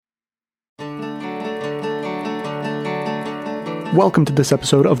Welcome to this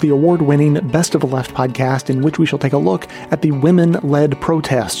episode of the award-winning Best of the Left podcast, in which we shall take a look at the women-led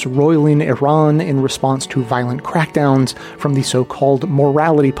protests roiling Iran in response to violent crackdowns from the so-called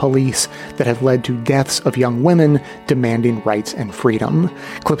morality police that have led to deaths of young women demanding rights and freedom.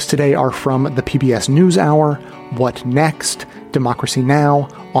 Clips today are from the PBS NewsHour, What Next, Democracy Now!,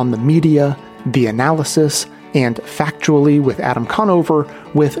 On the Media, The Analysis, and Factually with Adam Conover,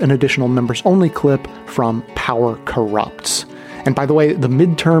 with an additional members-only clip from Power Corrupts. And by the way, the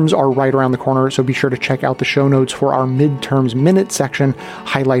midterms are right around the corner, so be sure to check out the show notes for our midterms minute section,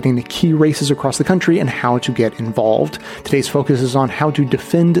 highlighting the key races across the country and how to get involved. Today's focus is on how to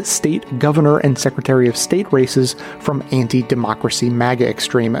defend state governor and secretary of state races from anti-democracy MAGA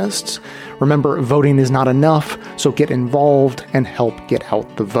extremists. Remember, voting is not enough, so get involved and help get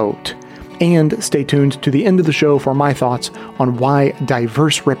out the vote. And stay tuned to the end of the show for my thoughts on why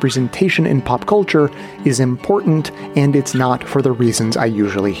diverse representation in pop culture is important, and it's not for the reasons I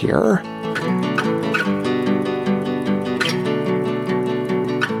usually hear.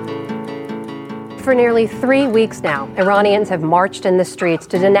 For nearly 3 weeks now, Iranians have marched in the streets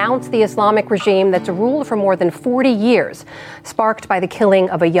to denounce the Islamic regime that's ruled for more than 40 years, sparked by the killing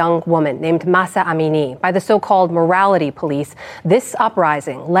of a young woman named Mahsa Amini by the so-called morality police. This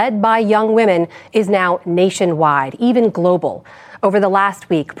uprising, led by young women, is now nationwide, even global. Over the last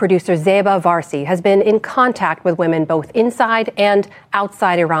week, producer Zeba Varsi has been in contact with women both inside and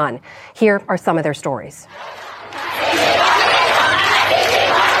outside Iran. Here are some of their stories.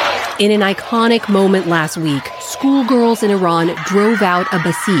 In an iconic moment last week, schoolgirls in Iran drove out a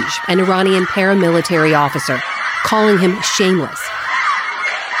Basij, an Iranian paramilitary officer, calling him shameless.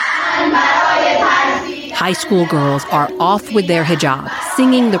 High school girls are off with their hijab,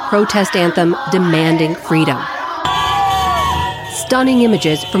 singing the protest anthem demanding freedom. Stunning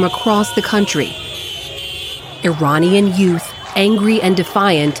images from across the country. Iranian youth angry and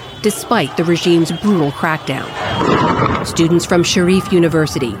defiant despite the regime's brutal crackdown. Students from Sharif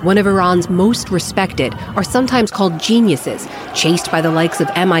University, one of Iran's most respected, are sometimes called geniuses, chased by the likes of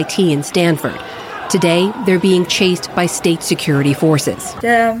MIT and Stanford. Today, they're being chased by state security forces.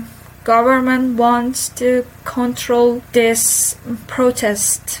 The government wants to control this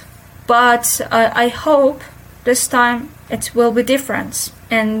protest, but I hope this time it will be different.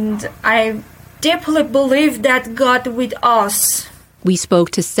 And I deeply believe that God with us. We spoke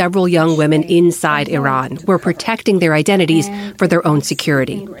to several young women inside Iran who are protecting their identities for their own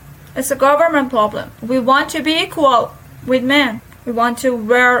security. It's a government problem. We want to be equal with men. We want to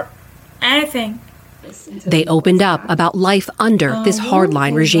wear anything. They opened up about life under this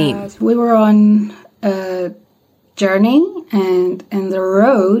hardline regime. We were on a journey, and in the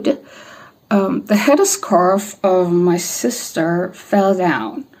road, the headscarf of my sister fell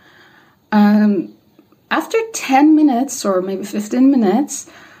down. After 10 minutes or maybe 15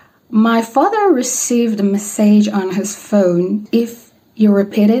 minutes, my father received a message on his phone. If you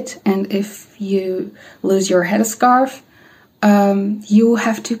repeat it and if you lose your headscarf, you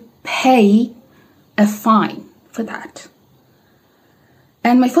have to pay a fine for that.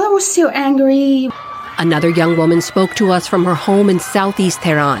 And my father was so angry. Another young woman spoke to us from her home in southeast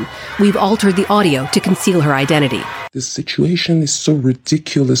Tehran. We've altered the audio to conceal her identity. This situation is so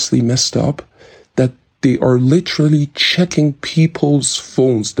ridiculously messed up that they are literally checking people's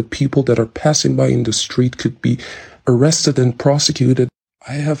phones. The people that are passing by in the street could be arrested and prosecuted.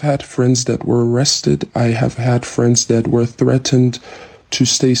 I have had friends that were arrested. I have had friends that were threatened to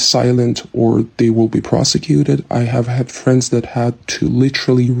stay silent or they will be prosecuted. I have had friends that had to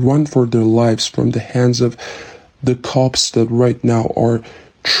literally run for their lives from the hands of the cops that right now are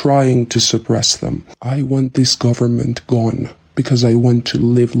trying to suppress them. I want this government gone, because I want to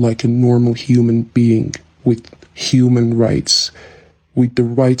live like a normal human being with human rights, with the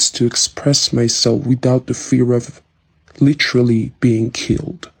rights to express myself without the fear of literally being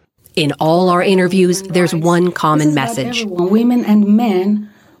killed. In all our interviews, there's one common message. Women and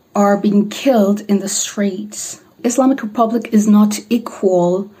men are being killed in the streets. Islamic Republic is not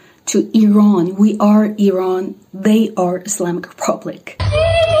equal to Iran. We are Iran. They are Islamic Republic.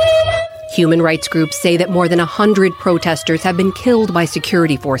 Human rights groups say that more than 100 protesters have been killed by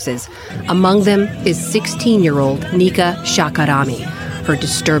security forces. Among them is 16-year-old Nika Shakarami. Her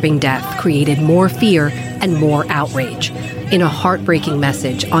disturbing death created more fear and more outrage. In a heartbreaking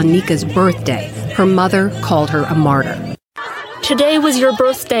message on Nika's birthday, her mother called her a martyr. Today was your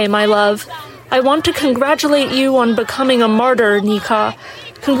birthday, my love. I want to congratulate you on becoming a martyr, Nika.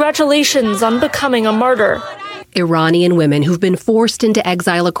 Congratulations on becoming a martyr. Iranian women who've been forced into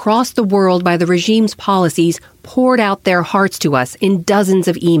exile across the world by the regime's policies poured out their hearts to us in dozens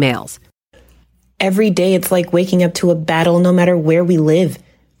of emails. Every day it's like waking up to a battle no matter where we live.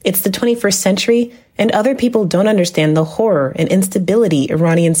 It's the 21st century, and other people don't understand the horror and instability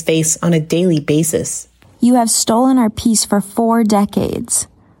Iranians face on a daily basis. You have stolen our peace for 4 decades.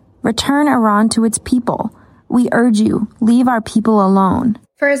 Return Iran to its people. We urge you, leave our people alone.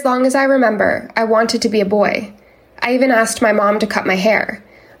 For as long as I remember, I wanted to be a boy. I even asked my mom to cut my hair.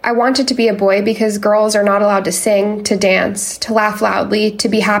 I wanted to be a boy because girls are not allowed to sing, to dance, to laugh loudly, to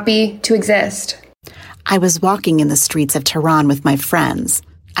be happy, to exist. I was walking in the streets of Tehran with my friends.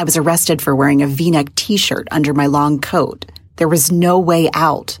 I was arrested for wearing a V-neck t-shirt under my long coat. There was no way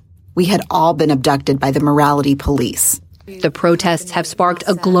out. We had all been abducted by the morality police. The protests have sparked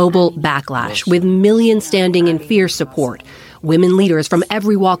a global backlash, with millions standing in fierce support. Women leaders from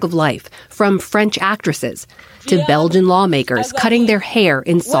every walk of life, from French actresses to Belgian lawmakers cutting their hair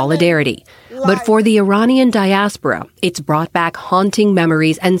in solidarity. But for the Iranian diaspora, it's brought back haunting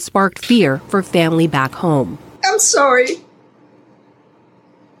memories and sparked fear for family back home. I'm sorry.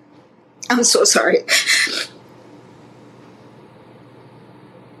 I'm so sorry.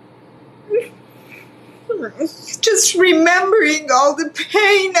 Just remembering all the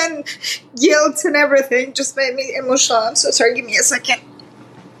pain and guilt and everything just made me emotional. I'm so sorry. Give me a second.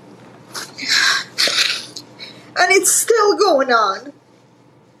 And it's still going on.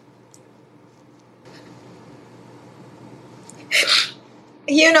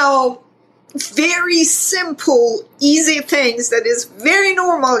 You know, very simple, easy things that is very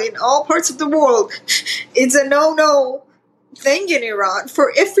normal in all parts of the world. It's a no-no thing in Iran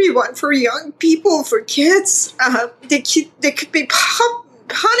for everyone, for young people, for kids. They could be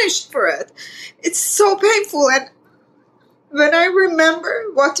punished for it. It's so painful. And when I remember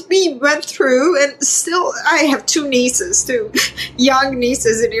what we went through, and still I have 2 young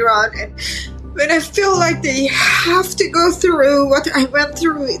nieces in Iran, and when I feel like they have to go through what I went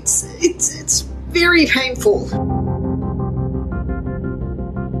through, it's very painful.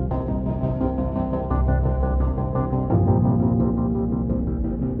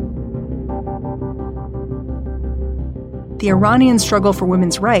 The Iranian struggle for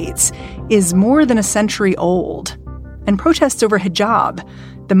women's rights is more than a century old, and protests over hijab,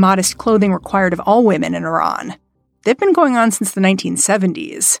 the modest clothing required of all women in Iran, they've been going on since the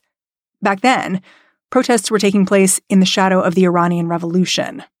 1970s. Back then, protests were taking place in the shadow of the Iranian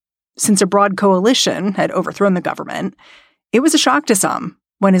Revolution. Since a broad coalition had overthrown the government, it was a shock to some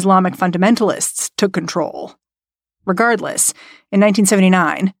when Islamic fundamentalists took control. Regardless, in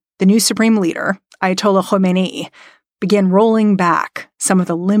 1979, the new supreme leader, Ayatollah Khomeini, began rolling back some of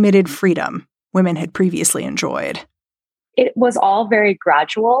the limited freedom women had previously enjoyed. It was all very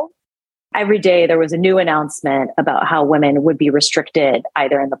gradual. Every day there was a new announcement about how women would be restricted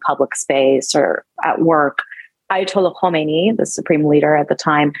either in the public space or at work. Ayatollah Khomeini, the supreme leader at the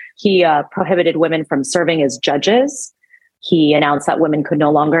time, he prohibited women from serving as judges. He announced that women could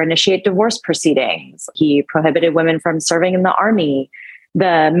no longer initiate divorce proceedings. He prohibited women from serving in the army.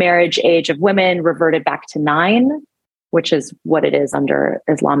 The marriage age of women reverted back to 9, which is what it is under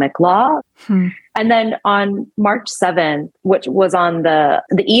Islamic law. And then on March 7th, which was on the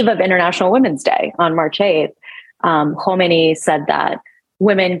eve of International Women's Day, on March 8th, Khomeini said that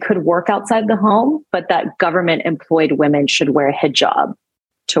women could work outside the home, but that government-employed women should wear hijab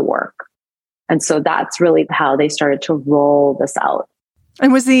to work. And so that's really how they started to roll this out.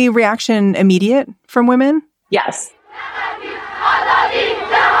 And was the reaction immediate from women? Yes.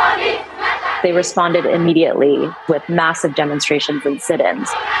 They responded immediately with massive demonstrations and sit-ins.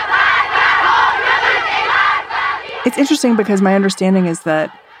 It's interesting because my understanding is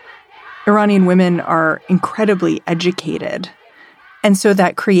that Iranian women are incredibly educated. And so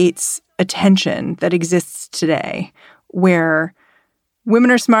that creates a tension that exists today where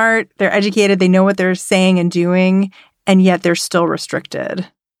women are smart, they're educated, they know what they're saying and doing, and yet they're still restricted.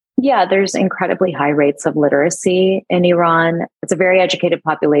 Yeah, there's incredibly high rates of literacy in Iran. It's a very educated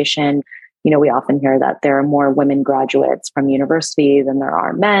population. You know, we often hear that there are more women graduates from university than there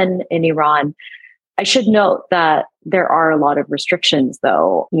are men in Iran. I should note that there are a lot of restrictions,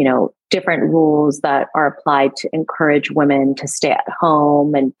 though, you know, different rules that are applied to encourage women to stay at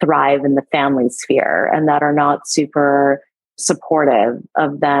home and thrive in the family sphere, and that are not super supportive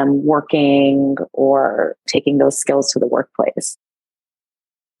of them working or taking those skills to the workplace.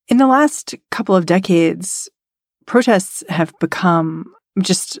 In the last couple of decades, protests have become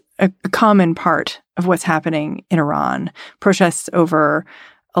just a common part of what's happening in Iran. Protests over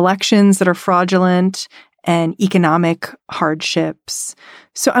elections that are fraudulent and economic hardships.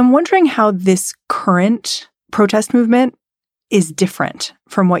 So I'm wondering how this current protest movement is different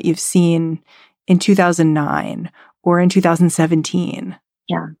from what you've seen in 2009 or in 2017.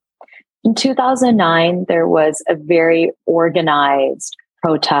 Yeah. In 2009, there was a very organized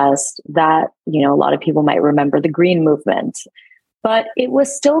protest that, a lot of people might remember, the Green Movement. But it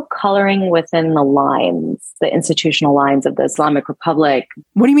was still coloring within the lines, the institutional lines of the Islamic Republic.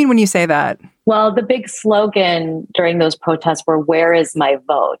 What do you mean when you say that? Well, the big slogan during those protests were, "Where is my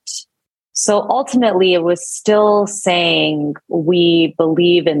vote?" So ultimately, it was still saying, we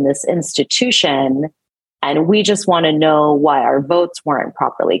believe in this institution, and we just want to know why our votes weren't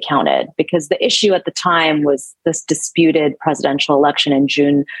properly counted. Because the issue at the time was this disputed presidential election in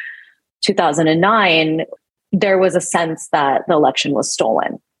June 2009. There was a sense that the election was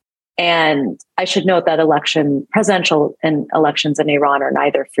stolen. And I should note that presidential elections in Iran are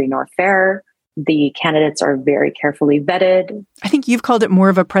neither free nor fair. The candidates are very carefully vetted. I think you've called it more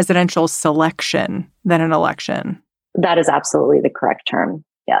of a presidential selection than an election. That is absolutely the correct term,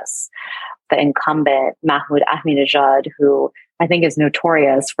 yes. The incumbent, Mahmoud Ahmadinejad, who I think is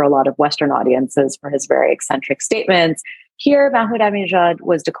notorious for a lot of Western audiences for his very eccentric statements. Here, Mahmoud Ahmadinejad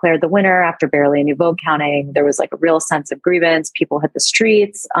was declared the winner after barely any vote counting. There was a real sense of grievance. People hit the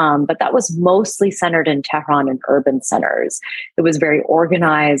streets, but that was mostly centered in Tehran and urban centers. It was very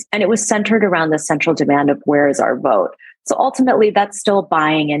organized, and it was centered around the central demand of where is our vote. So ultimately, that's still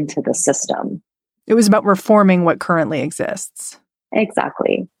buying into the system. It was about reforming what currently exists.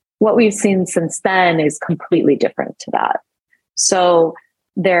 Exactly. What we've seen since then is completely different to that. So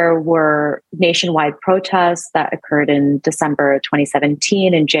there were nationwide protests that occurred in December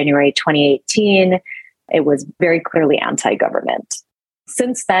 2017 and January 2018. It was very clearly anti-government.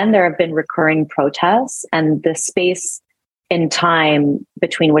 Since then, there have been recurring protests, and the space in time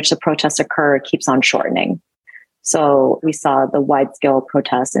between which the protests occur keeps on shortening. So we saw the wide-scale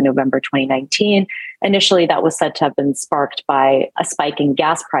protests in November 2019. Initially, that was said to have been sparked by a spike in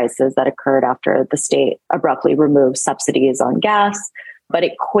gas prices that occurred after the state abruptly removed subsidies on gas. But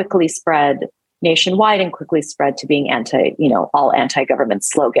it quickly spread nationwide and quickly spread to being all anti-government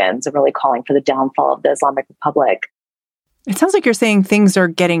slogans and really calling for the downfall of the Islamic Republic. It sounds like you're saying things are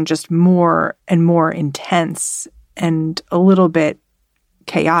getting just more and more intense and a little bit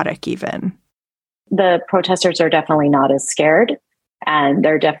chaotic even. The protesters are definitely not as scared, and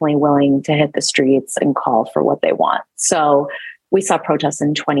they're definitely willing to hit the streets and call for what they want. So we saw protests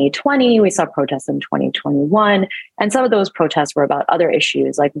in 2020, we saw protests in 2021, and some of those protests were about other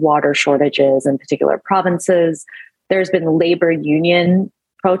issues like water shortages in particular provinces. There's been labor union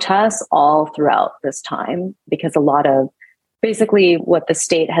protests all throughout this time because a lot of basically what the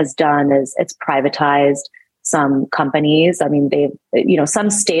state has done is it's privatized some companies. I mean, some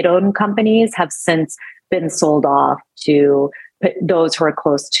state-owned companies have since been sold off to those who are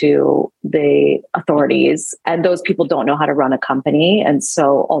close to the authorities, and those people don't know how to run a company. And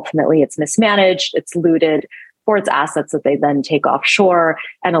so ultimately it's mismanaged, it's looted for its assets that they then take offshore.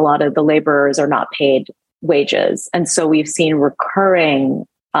 And a lot of the laborers are not paid wages. And so we've seen recurring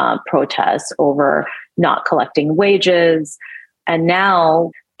protests over not collecting wages. And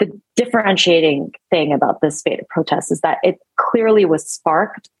now the differentiating thing about this spate of protests is that it clearly was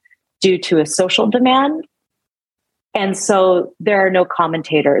sparked due to a social demand. And so there are no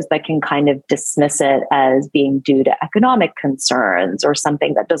commentators that can kind of dismiss it as being due to economic concerns or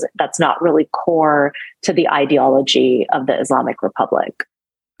something that's not really core to the ideology of the Islamic Republic.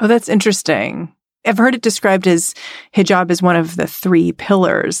 Oh, that's interesting. I've heard it described as hijab is one of the three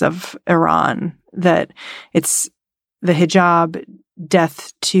pillars of Iran, that it's the hijab,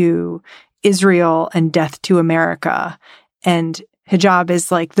 death to Israel, and death to America. And hijab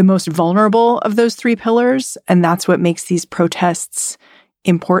is like the most vulnerable of those three pillars. And that's what makes these protests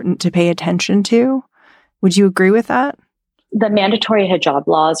important to pay attention to. Would you agree with that? The mandatory hijab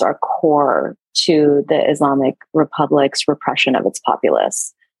laws are core to the Islamic Republic's repression of its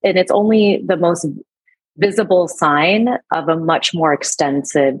populace. And it's only the most visible sign of a much more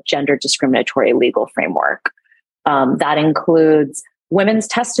extensive gender discriminatory legal framework. That includes women's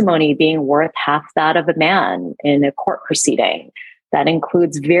testimony being worth half that of a man in a court proceeding. That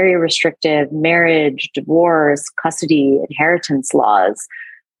includes very restrictive marriage, divorce, custody, inheritance laws.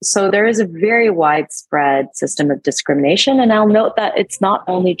 So there is a very widespread system of discrimination. And I'll note that it's not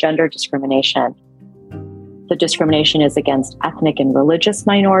only gender discrimination. The discrimination is against ethnic and religious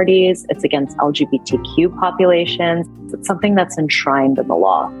minorities. It's against LGBTQ populations. It's something that's enshrined in the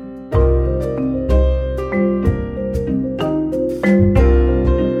law.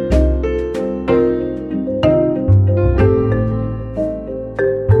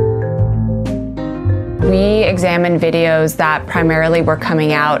 We examined videos that primarily were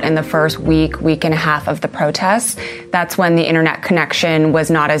coming out in the first week and a half of the protests. That's when the internet connection was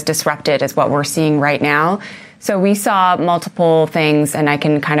not as disrupted as what we're seeing right now. So we saw multiple things, and I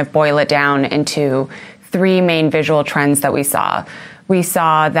can kind of boil it down into three main visual trends that we saw. We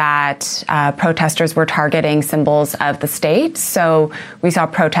saw that protesters were targeting symbols of the state. So we saw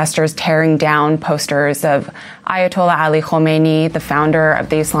protesters tearing down posters of Ayatollah Ali Khamenei, the founder of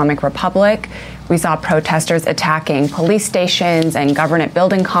the Islamic Republic. We saw protesters attacking police stations and government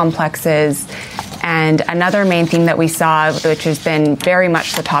building complexes. And another main theme that we saw, which has been very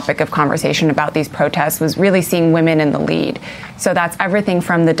much the topic of conversation about these protests, was really seeing women in the lead. So that's everything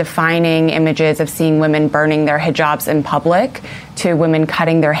from the defining images of seeing women burning their hijabs in public to women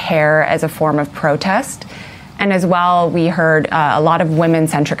cutting their hair as a form of protest. And as well, we heard a lot of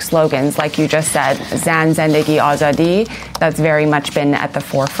women-centric slogans, like you just said, Zan, Zendegi, Azadi. That's very much been at the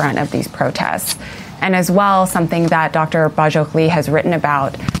forefront of these protests. And as well, something that Dr. Bajokli has written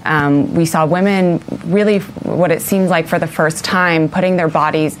about, we saw women really, what it seems like for the first time, putting their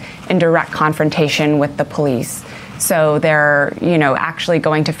bodies in direct confrontation with the police. So they're, actually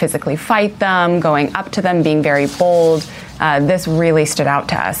going to physically fight them, going up to them, being very bold. This really stood out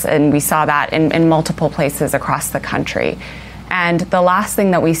to us, and we saw that in multiple places across the country. And the last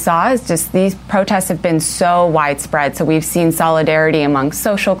thing that we saw is just these protests have been so widespread. So we've seen solidarity among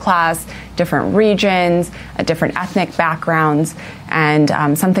social class, different regions, different ethnic backgrounds. And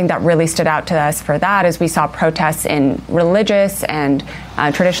something that really stood out to us for that is we saw protests in religious and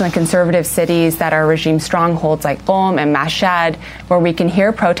traditionally conservative cities that are regime strongholds like Qom and Mashhad, where we can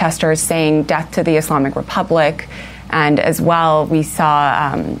hear protesters saying death to the Islamic Republic. And as well, we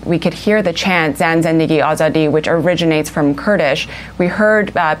saw, we could hear the chant, Zan Zendegi Azadi, which originates from Kurdish. We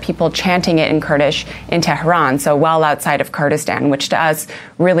heard people chanting it in Kurdish in Tehran, so well outside of Kurdistan, which to us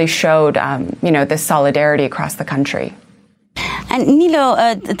really showed, this solidarity across the country. And Nilo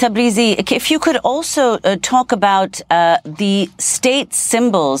Tabrizi, if you could also talk about the state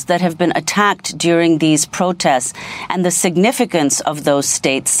symbols that have been attacked during these protests and the significance of those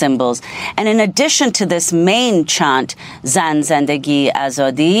state symbols. And in addition to this main chant, Zan Zendegi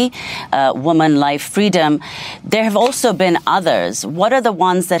Azadi, woman, life, freedom, there have also been others. What are the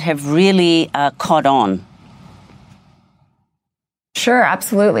ones that have really caught on? Sure,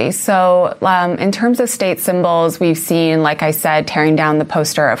 absolutely. So in terms of state symbols, we've seen, like I said, tearing down the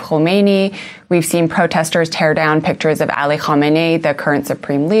poster of Khomeini. We've seen protesters tear down pictures of Ali Khamenei, the current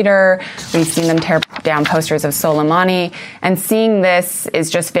supreme leader. We've seen them tear down posters of Soleimani. And seeing this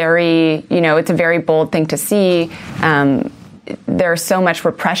is just very, it's a very bold thing to see. There's so much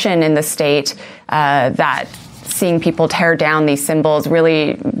repression in the state that seeing people tear down these symbols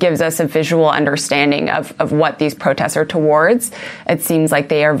really gives us a visual understanding of what these protests are towards. It seems like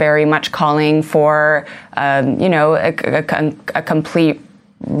they are very much calling for, a complete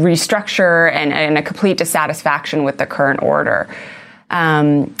restructure and a complete dissatisfaction with the current order.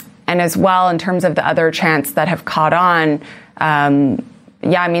 And as well, in terms of the other chants that have caught on,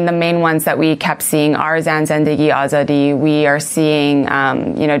 the main ones that we kept seeing are Zan Zendegi Azadi. We are seeing,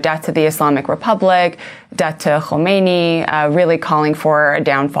 death to the Islamic Republic, death to Khomeini, really calling for a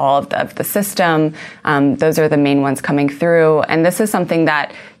downfall of the system. Those are the main ones coming through. And this is something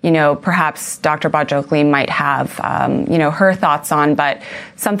that, perhaps Dr. Bajokli might have, her thoughts on. But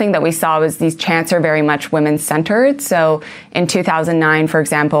something that we saw was these chants are very much women-centered. So in 2009, for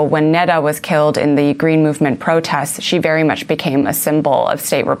example, when Neda was killed in the Green Movement protests, she very much became a symbol of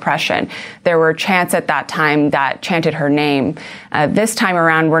state repression. There were chants at that time that chanted her name. This time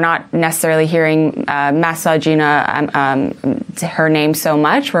around, we're not necessarily hearing Mahsa Jina, her name so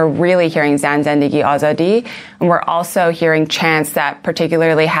much. We're really hearing Zan Zendegi Azadi. And we're also hearing chants that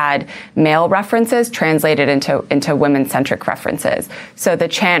particularly had male references translated into women-centric references. So the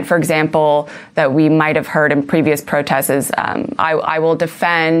chant, for example, that we might have heard in previous protests is, I will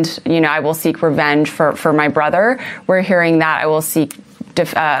defend, I will seek revenge for my brother. We're hearing that I will seek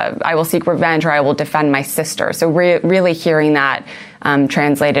revenge, or I will defend my sister. So really hearing that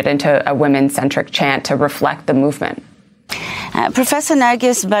translated into a women-centric chant to reflect the movement. Professor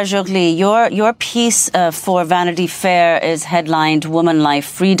Nargis Bajokli, your piece for Vanity Fair is headlined Woman, Life,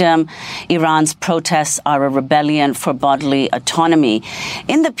 Freedom. Iran's protests are a rebellion for bodily autonomy.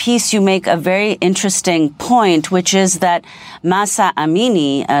 In the piece, you make a very interesting point, which is that Mahsa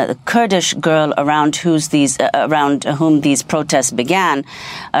Amini, the Kurdish girl around whom these protests began,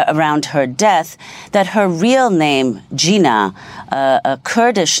 around her death, that her real name, Jina, a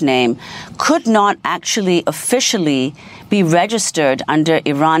Kurdish name, could not actually officially be registered under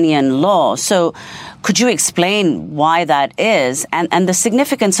Iranian law. So could you explain why that is and the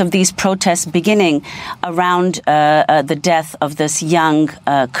significance of these protests beginning around the death of this young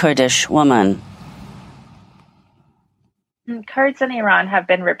Kurdish woman? Kurds in Iran have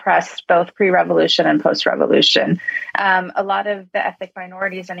been repressed both pre-revolution and post-revolution. A lot of the ethnic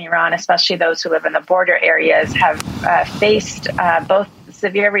minorities in Iran, especially those who live in the border areas, have faced both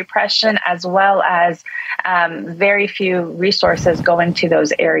severe repression as well as very few resources going to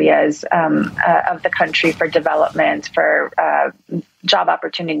those areas of the country for development, for job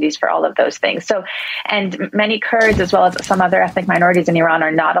opportunities, for all of those things. So, and many Kurds, as well as some other ethnic minorities in Iran,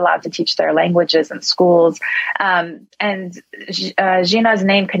 are not allowed to teach their languages in schools. And Jina's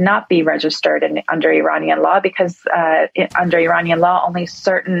name could not be registered under Iranian law because under Iranian law, only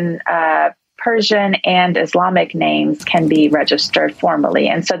certain Persian and Islamic names can be registered formally.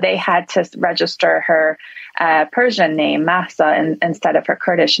 And so they had to register her Persian name, Mahsa, instead of her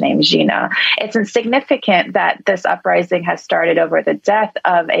Kurdish name, Jina. It's insignificant that this uprising has started over the death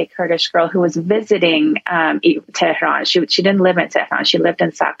of a Kurdish girl who was visiting Tehran. She didn't live in Tehran. She lived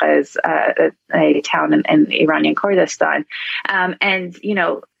in Saqqez, a town in Iranian Kurdistan. And, you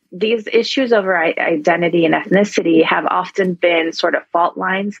know, these issues over identity and ethnicity have often been sort of fault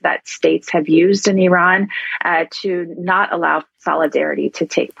lines that states have used in Iran to not allow solidarity to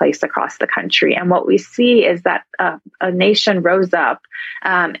take place across the country. And what we see is that a nation rose up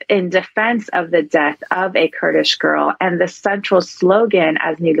in defense of the death of a Kurdish girl. And the central slogan,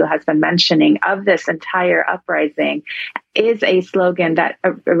 as Nilu has been mentioning, of this entire uprising is a slogan that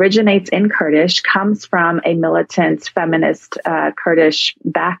originates in Kurdish, comes from a militant feminist Kurdish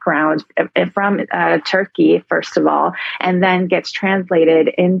background from Turkey, first of all, and then gets translated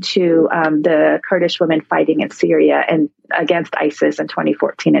into the Kurdish women fighting in Syria and against ISIS in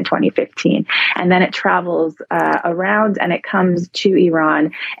 2014 and 2015. And then it travels around and it comes to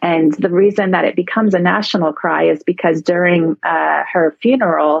Iran. And the reason that it becomes a national cry is because during her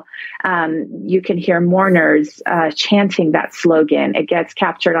funeral, you can hear mourners chanting that slogan. It gets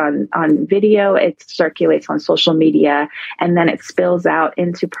captured on video, it circulates on social media, and then it spills out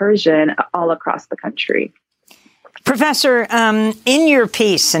into Persian all across the country. Professor, in your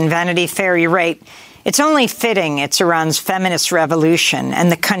piece in Vanity Fair, you write, "It's only fitting it's Iran's feminist revolution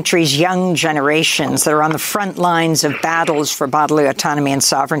and the country's young generations that are on the front lines of battles for bodily autonomy and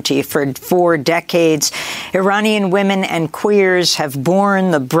sovereignty. For 4 decades, Iranian women and queers have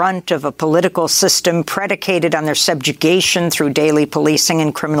borne the brunt of a political system predicated on their subjugation through daily policing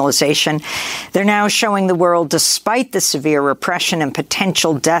and criminalization. They're now showing the world, despite the severe repression and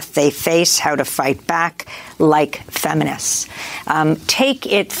potential death they face, how to fight back like feminists."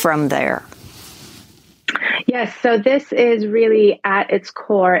 Take it from there. Yes, so this is really at its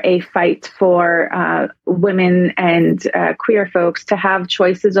core a fight for women and queer folks to have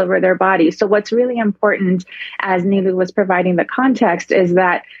choices over their bodies. So what's really important, as Nilu was providing the context, is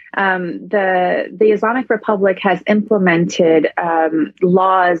that the Islamic Republic has implemented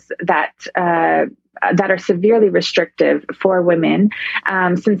laws that are severely restrictive for women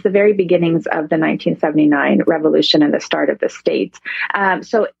since the very beginnings of the 1979 revolution and the start of the state.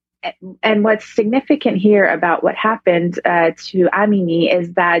 And what's significant here about what happened to Amini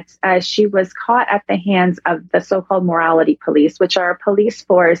is that she was caught at the hands of the so-called morality police, which are a police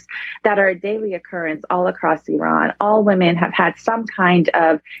force that are a daily occurrence all across Iran. All women have had some kind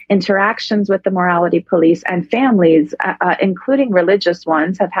of interactions with the morality police, and families, including religious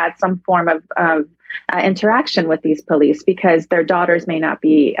ones, have had some form of interaction with these police because their daughters may not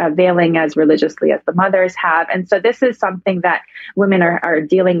be veiling as religiously as the mothers have. And so this is something that women are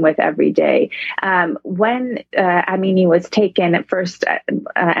dealing with every day. When Amini was taken, at first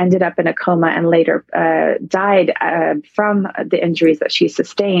ended up in a coma and later died from the injuries that she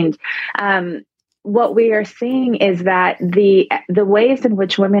sustained. What we are seeing is that the ways in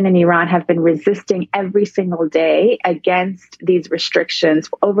which women in Iran have been resisting every single day against these restrictions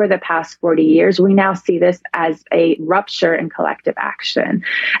over the past 40 years, we now see this as a rupture in collective action.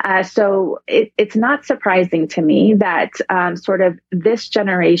 So it's not surprising to me that sort of this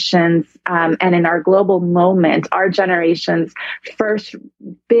generation's and in our global moment, our generation's first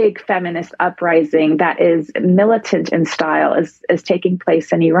big feminist uprising that is militant in style is taking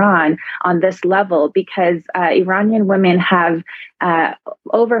place in Iran on this level. Because Iranian women have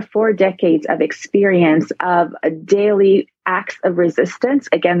over 4 decades of experience of daily acts of resistance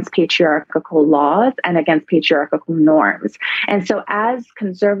against patriarchal laws and against patriarchal norms. And so as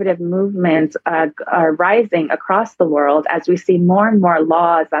conservative movements are rising across the world, as we see more and more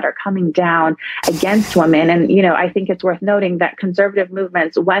laws that are coming down against women, and, you know, I think it's worth noting that conservative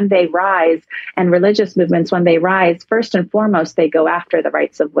movements, when they rise, and religious movements, when they rise, first and foremost, they go after the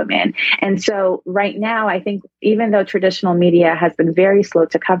rights of women. And so right now, I think even though traditional media has been very slow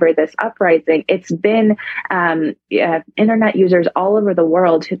to cover this uprising, it's been in internet users all over the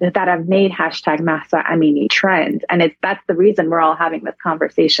world that have made hashtag Mahsa Amini trend. And that's the reason we're all having this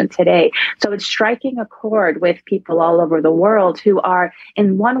conversation today. So it's striking a chord with people all over the world who are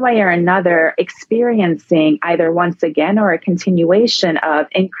in one way or another experiencing either once again or a continuation of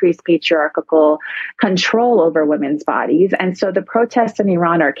increased patriarchal control over women's bodies. And so the protests in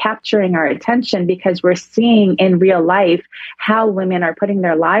Iran are capturing our attention because we're seeing in real life how women are putting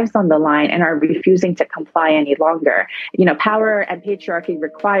their lives on the line and are refusing to comply any longer. You know, power and patriarchy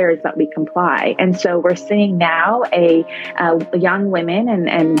requires that we comply. And so we're seeing now young women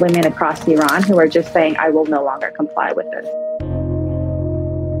and women across Iran who are just saying, I will no longer comply with this.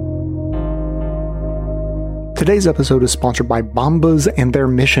 Today's episode is sponsored by Bombas, and their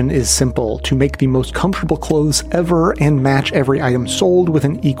mission is simple: to make the most comfortable clothes ever and match every item sold with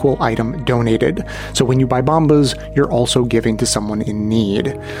an equal item donated. So when you buy Bombas, you're also giving to someone in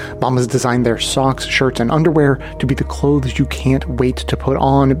need. Bombas designed their socks, shirts, and underwear to be the clothes you can't wait to put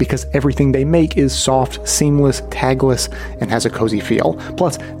on, because everything they make is soft, seamless, tagless, and has a cozy feel.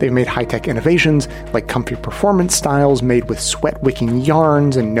 Plus, they've made high-tech innovations like comfy performance styles made with sweat-wicking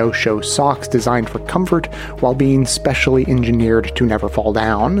yarns and no-show socks designed for comfort, while being specially engineered to never fall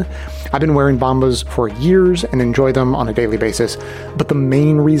down. I've been wearing Bombas for years and enjoy them on a daily basis, but the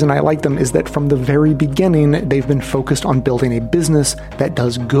main reason I like them is that from the very beginning, they've been focused on building a business that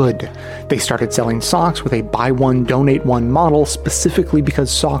does good. They started selling socks with a buy one, donate one model specifically because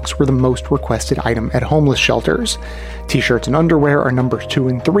socks were the most requested item at homeless shelters. T-shirts and underwear are numbers 2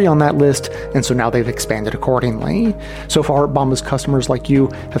 and 3 on that list, and so now they've expanded accordingly. So far, Bombas customers like you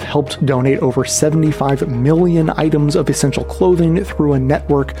have helped donate over 75 million items of essential clothing through a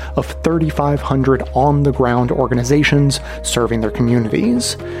network of 3,500 on-the-ground organizations serving their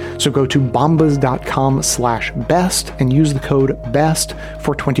communities. So go to bombas.com/best and use the code BEST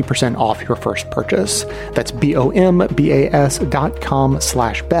for 20% off your first purchase. That's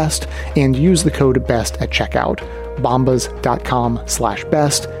bombas.com/best and use the code BEST at checkout.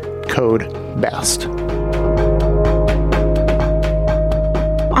 bombas.com/best, code BEST.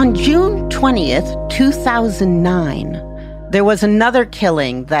 On June 20th, 2009, there was another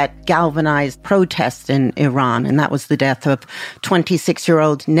killing that galvanized protests in Iran, and that was the death of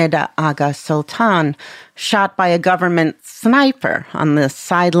 26-year-old Neda Agha Soltan, shot by a government sniper on the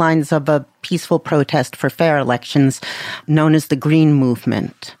sidelines of a peaceful protest for fair elections known as the Green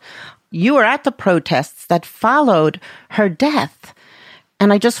Movement. You were at the protests that followed her death,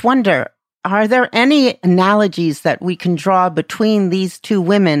 and I just wonder, are there any analogies that we can draw between these two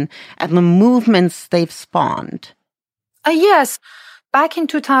women and the movements they've spawned? Yes. Back in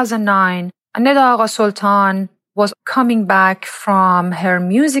 2009, Neda Agha Soltan was coming back from her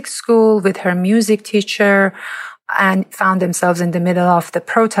music school with her music teacher and found themselves in the middle of the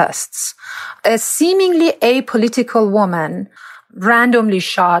protests. A seemingly apolitical woman randomly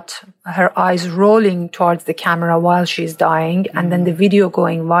shot, her eyes rolling towards the camera while she's dying, and then the video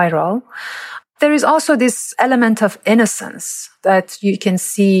going viral. There is also this element of innocence that you can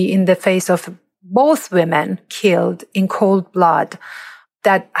see in the face of both women killed in cold blood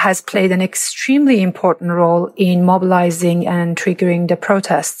that has played an extremely important role in mobilizing and triggering the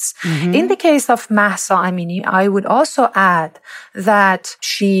protests. Mm-hmm. In the case of Mahsa Amini, I would also add that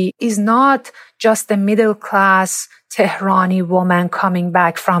she is not just a middle-class Tehrani woman coming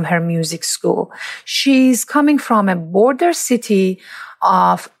back from her music school. She's coming from a border city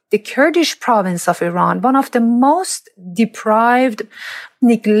of the Kurdish province of Iran, one of the most deprived,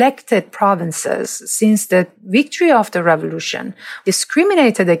 neglected provinces since the victory of the revolution,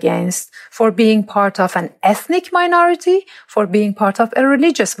 discriminated against for being part of an ethnic minority, for being part of a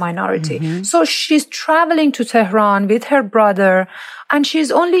religious minority. Mm-hmm. So she's traveling to Tehran with her brother, and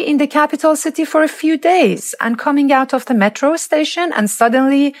she's only in the capital city for a few days and coming out of the metro station and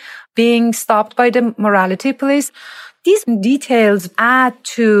suddenly being stopped by the morality police. These details add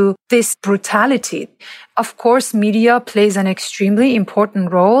to this brutality. Of course, media plays an extremely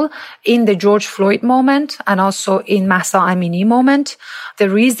important role in the George Floyd moment and also in Mahsa Amini moment. The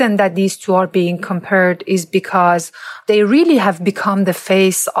reason that these two are being compared is because they really have become the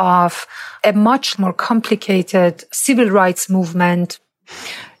face of a much more complicated civil rights movement.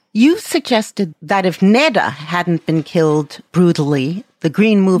 You suggested that if Neda hadn't been killed brutally, the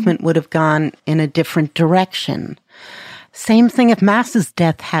Green Movement would have gone in a different direction. Same thing if Mahsa's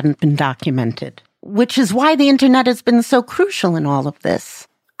death hadn't been documented, which is why the internet has been so crucial in all of this.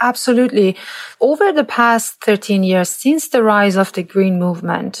 Absolutely. Over the past 13 years, since the rise of the Green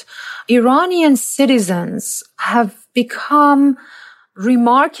Movement, Iranian citizens have become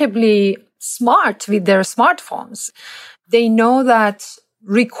remarkably smart with their smartphones. They know that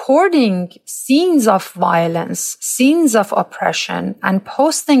recording scenes of violence, scenes of oppression, and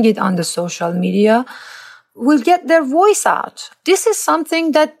posting it on the social media will get their voice out. This is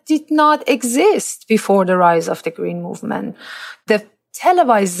something that did not exist before the rise of the Green Movement. The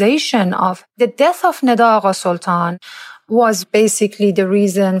televisation of the death of Neda Agha Sultan was basically the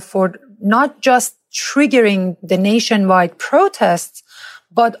reason for not just triggering the nationwide protests,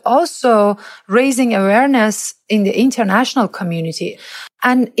 but also raising awareness in the international community.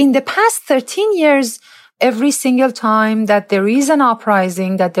 And in the past 13 years, every single time that there is an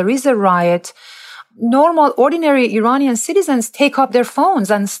uprising, that there is a riot, normal, ordinary Iranian citizens take up their phones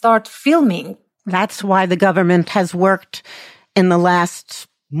and start filming. That's why the government has worked in the last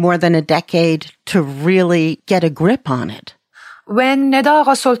more than a decade to really get a grip on it. When Neda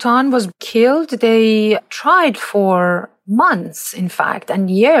Agha Sultan was killed, they tried for months, in fact, and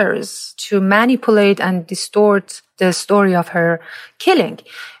years to manipulate and distort the story of her killing.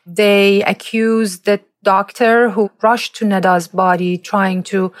 They accused the doctor who rushed to Neda's body trying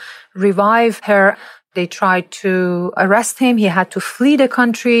to revive her. They tried to arrest him. He had to flee the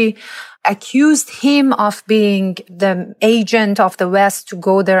country, accused him of being the agent of the West to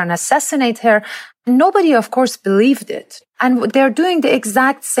go there and assassinate her. Nobody, of course, believed it. And they're doing the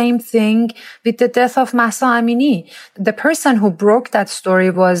exact same thing with the death of Mahsa Amini. The person who broke that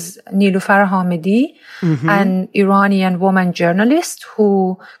story was Niloufar Hamedi, an Iranian woman journalist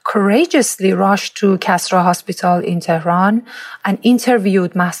who courageously rushed to Kasra Hospital in Tehran and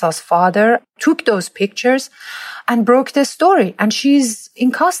interviewed Mahsa's father, took those pictures, and broke the story. And she's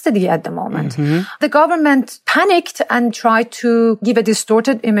in custody at the moment. The government panicked and tried to give a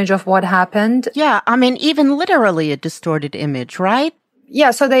distorted image of what happened. Yeah, I mean, even literally a distorted image, right? Yeah,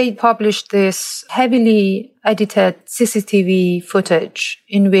 so they published this heavily edited CCTV footage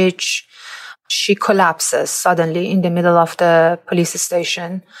in which she collapses suddenly in the middle of the police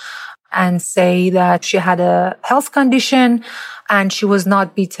station and say that she had a health condition and she was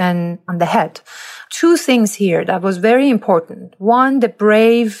not beaten on the head. Two things here that was very important. One, the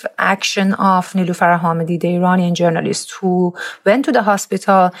brave action of Niloufar Hamedi, the Iranian journalist who went to the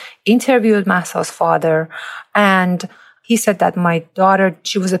hospital, interviewed Mahsa's father, and he said that my daughter,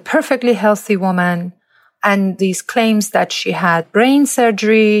 she was a perfectly healthy woman. And these claims that she had brain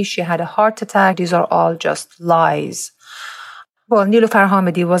surgery, she had a heart attack, these are all just lies. Well, Niloufar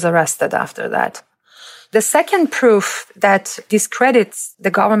Hamedi was arrested after that. The second proof that discredits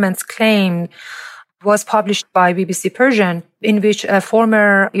the government's claim was published by BBC Persian, in which a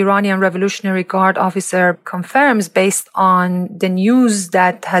former Iranian Revolutionary Guard officer confirms, based on the news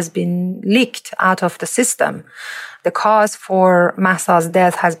that has been leaked out of the system, the cause for Mahsa's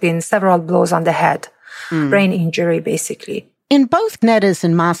death has been several blows on the head, brain injury, basically. In both Neda's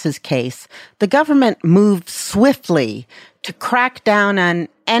and Mahsa's case, the government moved swiftly to crack down on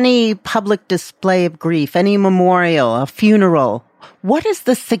any public display of grief, any memorial, a funeral. What is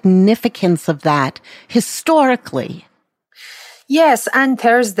the significance of that historically? Yes, and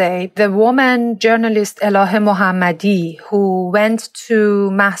Thursday, the woman journalist Elahe Mohammadi, who went to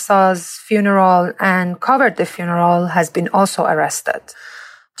Mahsa's funeral and covered the funeral, has been also arrested.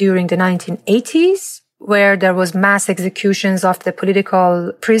 During the 1980s, where there was mass executions of the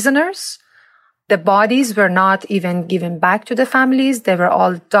political prisoners, the bodies were not even given back to the families. They were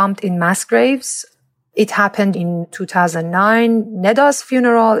all dumped in mass graves. It happened in 2009, Neda's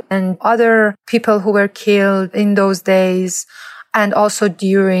funeral and other people who were killed in those days, and also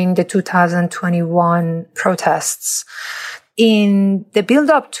during the 2021 protests. In the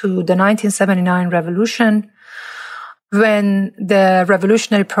build-up to the 1979 revolution, when the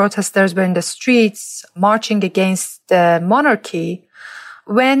revolutionary protesters were in the streets marching against the monarchy,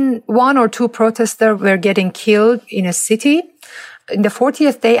 when one or two protesters were getting killed in a city, in the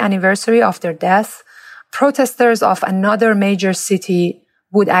 40th day anniversary of their death, protesters of another major city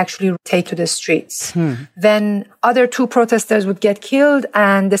would actually take to the streets. Then other two protesters would get killed,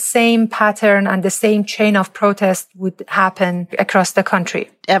 and the same pattern and the same chain of protest would happen across the country.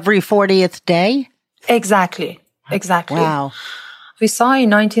 Every 40th day? Exactly. Wow. We saw in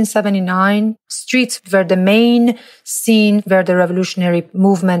 1979, streets were the main scene where the revolutionary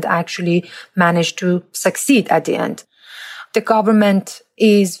movement actually managed to succeed at the end. The government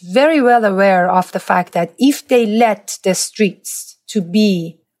is very well aware of the fact that if they let the streets to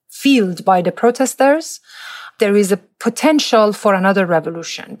be filled by the protesters, there is a potential for another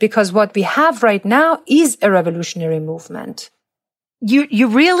revolution, because what we have right now is a revolutionary movement. You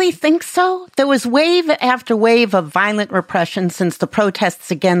really think so? There was wave after wave of violent repression since the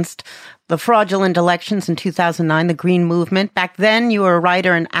protests against the fraudulent elections in 2009, the Green Movement. Back then, you were a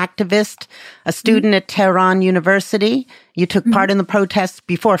writer and activist, a student at Tehran University. You took part in the protests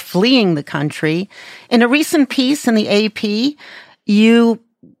before fleeing the country. In a recent piece in the AP, you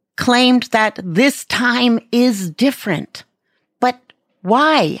claimed that this time is different. But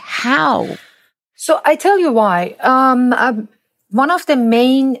why? How? So I tell you why. One of the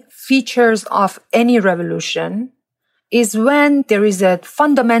main features of any revolution is when there is a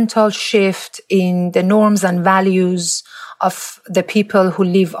fundamental shift in the norms and values of the people who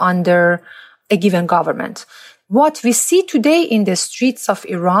live under a given government. What we see today in the streets of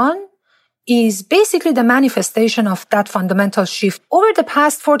Iran is basically the manifestation of that fundamental shift. Over the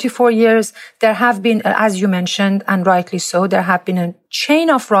past 44 years, there have been, as you mentioned, and rightly so, there have been a chain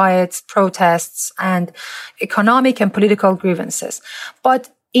of riots, protests, and economic and political grievances.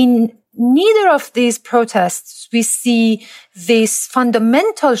 But in neither of these protests, we see this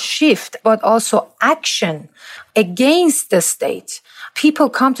fundamental shift, but also action against the state. People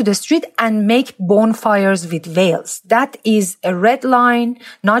come to the street and make bonfires with veils. That is a red line,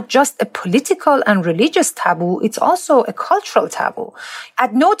 not just a political and religious taboo. It's also a cultural taboo.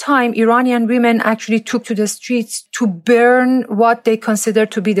 At no time, Iranian women actually took to the streets to burn what they consider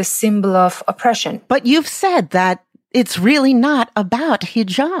to be the symbol of oppression. But you've said that it's really not about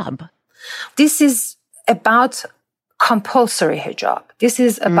hijab. This is about compulsory hijab. This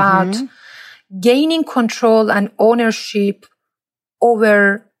is about gaining control and ownership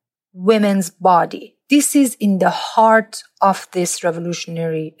over women's body. This is in the heart of this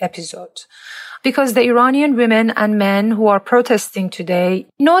revolutionary episode. Because the Iranian women and men who are protesting today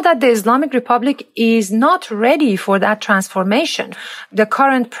know that the Islamic Republic is not ready for that transformation. The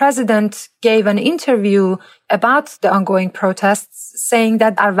current president gave an interview about the ongoing protests saying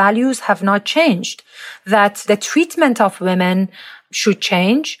that our values have not changed, that the treatment of women should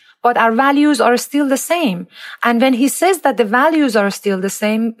change, but our values are still the same. And when he says that the values are still the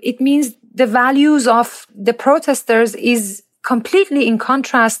same, it means the values of the protesters is completely in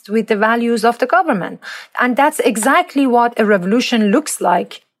contrast with the values of the government. And that's exactly what a revolution looks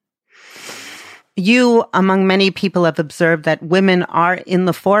like. You, among many people, have observed that women are in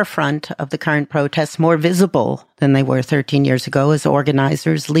the forefront of the current protests, more visible than they were 13 years ago as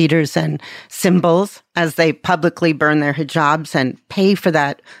organizers, leaders, and symbols, as they publicly burn their hijabs and pay for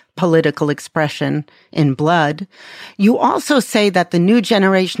that political expression in blood. You also say that the new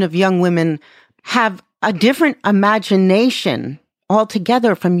generation of young women have a different imagination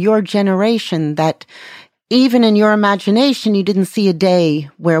altogether from your generation, that even in your imagination, you didn't see a day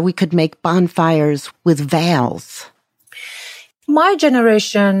where we could make bonfires with veils. My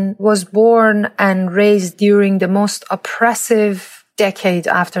generation was born and raised during the most oppressive decade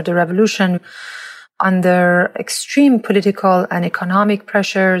after the revolution, under extreme political and economic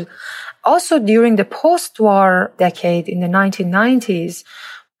pressures. Also during the post-war decade in the 1990s,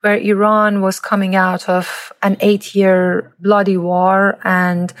 where Iran was coming out of an 8-year bloody war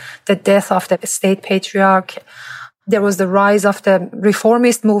and the death of the state patriarch. There was the rise of the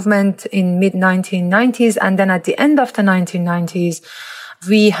reformist movement in mid-1990s. And then at the end of the 1990s,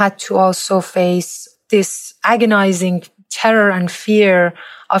 we had to also face this agonizing terror and fear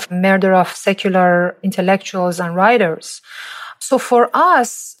of murder of secular intellectuals and writers. So for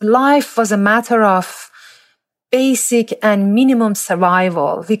us, life was a matter of basic and minimum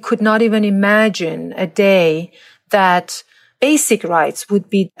survival. We could not even imagine a day that basic rights would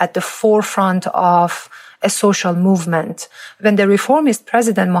be at the forefront of a social movement. When the reformist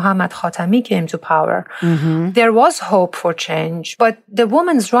president Mohammad Khatami came to power, there was hope for change, but the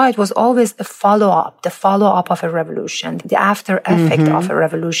woman's right was always the follow-up of a revolution, the after effect of a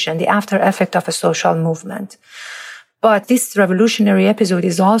revolution, the after effect of a social movement. But this revolutionary episode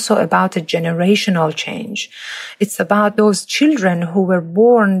is also about a generational change. It's about those children who were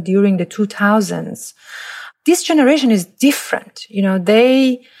born during the 2000s. This generation is different. You know,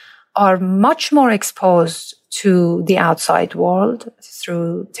 they are much more exposed to the outside world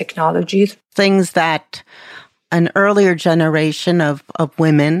through technology. Things that an earlier generation of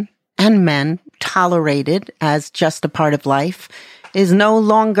women and men tolerated as just a part of life is no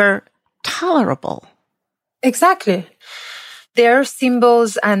longer tolerable. Exactly. Their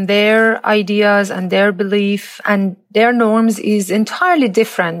symbols and their ideas and their belief and their norms is entirely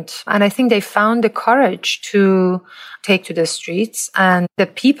different. And I think they found the courage to take to the streets. And the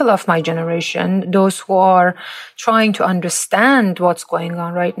people of my generation, those who are trying to understand what's going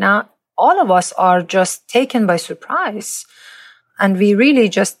on right now, all of us are just taken by surprise. And we really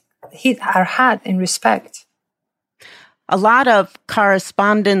just hit our hat in respect. a lot of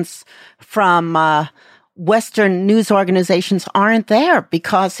correspondents from Western news organizations aren't there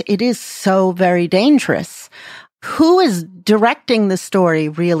because it is so very dangerous. Who is directing the story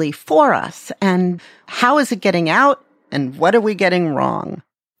really for us? And how is it getting out? And what are we getting wrong?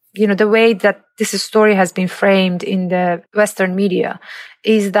 You know, the way that this story has been framed in the Western media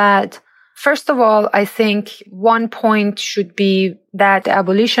is that, first of all, I think one point should be that the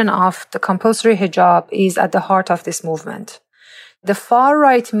abolition of the compulsory hijab is at the heart of this movement. The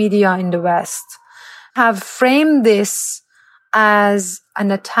far-right media in the West have framed this as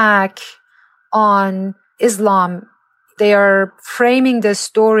an attack on Islam. They are framing the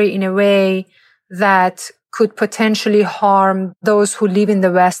story in a way that could potentially harm those who live in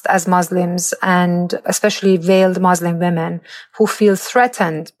the West as Muslims, and especially veiled Muslim women who feel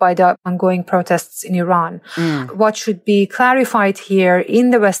threatened by the ongoing protests in Iran. What should be clarified here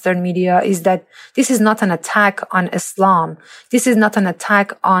in the Western media is that this is not an attack on Islam. This is not an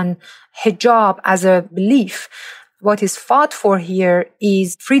attack on hijab as a belief. What is fought for here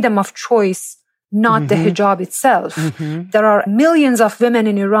is freedom of choice, not the hijab itself. There are millions of women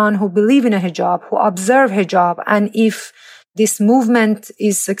in Iran who believe in a hijab, who observe hijab. And if this movement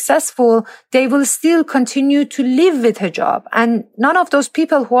is successful, they will still continue to live with hijab. And none of those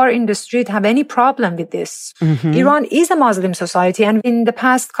people who are in the street have any problem with this. Iran is a Muslim society. And in the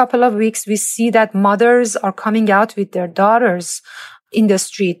past couple of weeks, we see that mothers are coming out with their daughters in the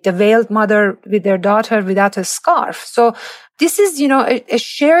street, the veiled mother with their daughter without a scarf. So this is, a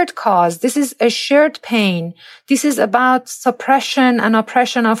shared cause. This is a shared pain. This is about suppression and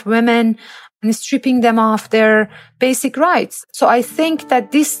oppression of women and stripping them of their basic rights. So I think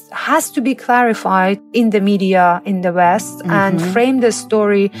that this has to be clarified in the media in the West and frame the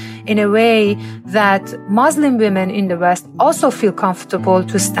story in a way that Muslim women in the West also feel comfortable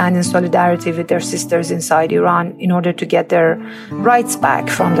to stand in solidarity with their sisters inside Iran in order to get their rights back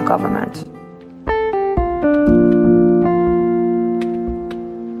from the government.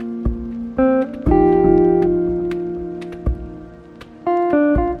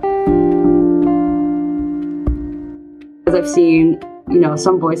 I've seen,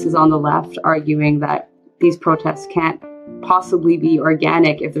 some voices on the left arguing that these protests can't possibly be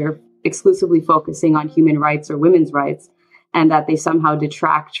organic if they're exclusively focusing on human rights or women's rights, and that they somehow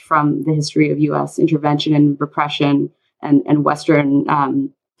detract from the history of U.S. intervention and repression and Western,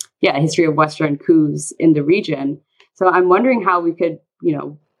 history of Western coups in the region. So I'm wondering how we could,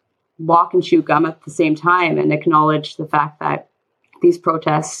 walk and chew gum at the same time and acknowledge the fact that these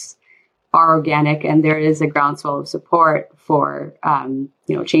protests are organic and there is a groundswell of support for,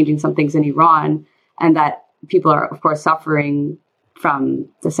 changing some things in Iran, and that people are, of course, suffering from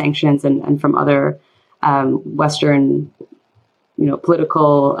the sanctions and from other Western,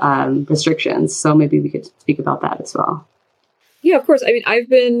 political restrictions. So maybe we could speak about that as well. Yeah, of course. I mean, I've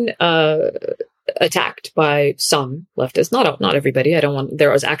been attacked by some leftists, not everybody.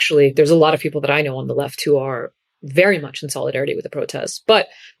 There's a lot of people that I know on the left who are very much in solidarity with the protests. But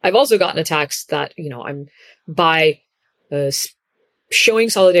I've also gotten attacks that, I'm by showing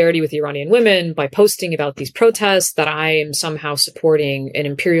solidarity with Iranian women, by posting about these protests, that I am somehow supporting an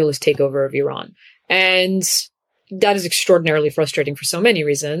imperialist takeover of Iran. And that is extraordinarily frustrating for so many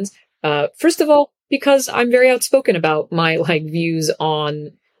reasons. First of all, because I'm very outspoken about my views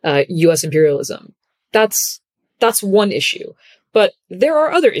on U.S. imperialism. That's one issue. But there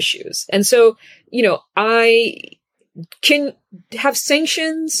are other issues. And so, I can have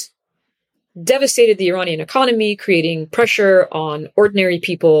sanctions devastated the Iranian economy, creating pressure on ordinary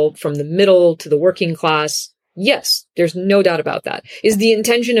people from the middle to the working class. Yes, there's no doubt about that. Is the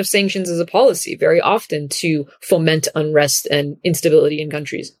intention of sanctions as a policy very often to foment unrest and instability in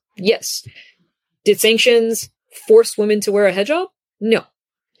countries? Yes. Did sanctions force women to wear a hijab? No.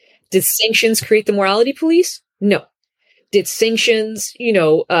 Did sanctions create the morality police? No. Did sanctions,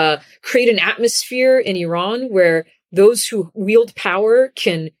 create an atmosphere in Iran where those who wield power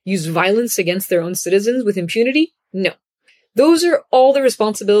can use violence against their own citizens with impunity? No. Those are all the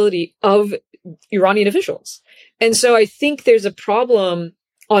responsibility of Iranian officials. And so I think there's a problem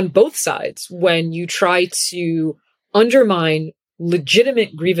on both sides when you try to undermine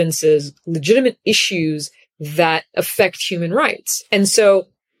legitimate grievances, legitimate issues that affect human rights. And so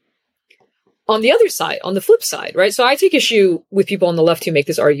on the other side, on the flip side, right? So I take issue with people on the left who make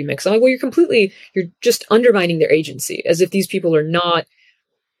this argument, because I'm like, well, you're just undermining their agency, as if these people are not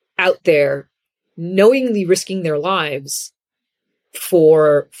out there knowingly risking their lives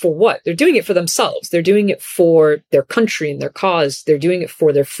for what? They're doing it for themselves. They're doing it for their country and their cause. They're doing it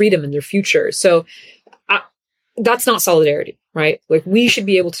for their freedom and their future. So that's not solidarity, right? We should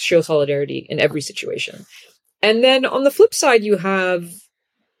be able to show solidarity in every situation. And then on the flip side, you have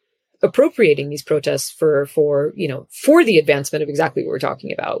appropriating these protests for the advancement of exactly what we're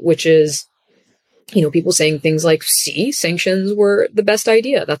talking about, which is, people saying things like, see, sanctions were the best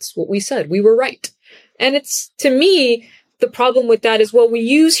idea. That's what we said. We were right. And it's, to me, the problem with that is, well, we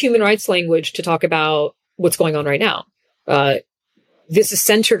use human rights language to talk about what's going on right now. This is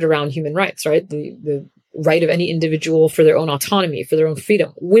centered around human rights, right? The right of any individual for their own autonomy, for their own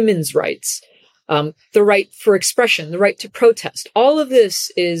freedom, women's rights, the right for expression, the right to protest. All of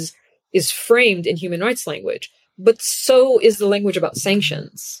this is framed in human rights language, but so is the language about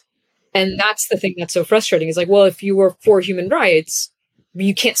sanctions. And that's the thing that's so frustrating. Is like, well, if you were for human rights,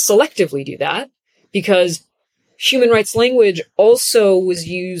 you can't selectively do that, because human rights language also was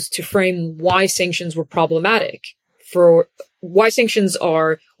used to frame why sanctions were problematic. For why sanctions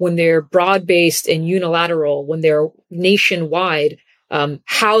are, when they're broad-based and unilateral, when they're nationwide,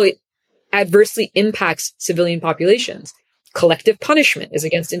 how it adversely impacts civilian populations. Collective punishment is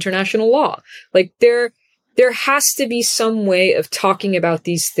against international law. Like, there has to be some way of talking about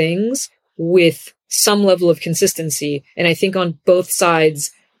these things with some level of consistency. And I think on both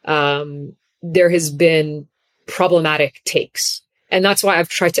sides, there has been problematic takes. And that's why I've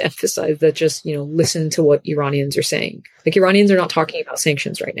tried to emphasize that just, listen to what Iranians are saying. Like, Iranians are not talking about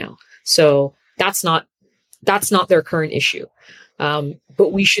sanctions right now. So that's not their current issue.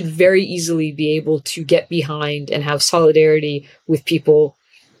 But we should very easily be able to get behind and have solidarity with people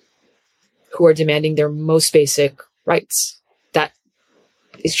who are demanding their most basic rights. That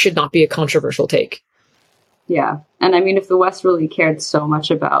it should not be a controversial take. Yeah. And I mean, if the West really cared so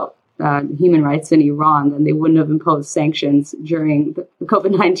much about human rights in Iran, then they wouldn't have imposed sanctions during the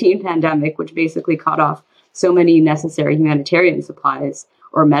COVID-19 pandemic, which basically cut off so many necessary humanitarian supplies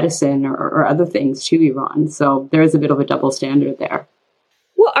or medicine or other things to Iran. So there is a bit of a double standard there.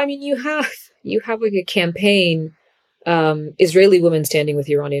 Well, I mean, you have like a campaign, Israeli women standing with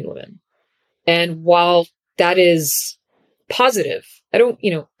Iranian women. And while that is positive, I don't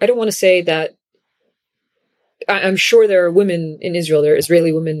want to say that. I'm sure there are women in Israel, there are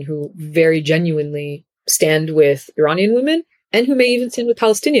Israeli women who very genuinely stand with Iranian women and who may even stand with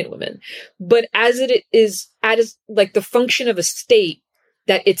Palestinian women. But as like the function of a state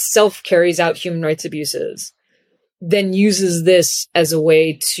that itself carries out human rights abuses, then uses this as a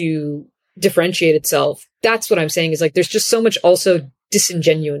way to differentiate itself. That's what I'm saying, is like, there's just so much also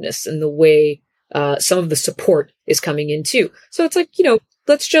disingenuousness in the way some of the support is coming in too. So it's like,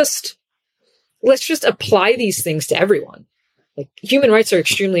 let's just apply these things to everyone. Like, human rights are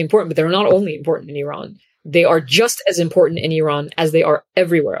extremely important, but they're not only important in Iran. They are just as important in Iran as they are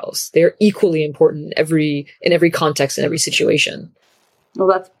everywhere else. They are equally important in every context, in every situation. Well,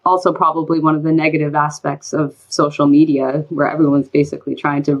 that's also probably one of the negative aspects of social media, where everyone's basically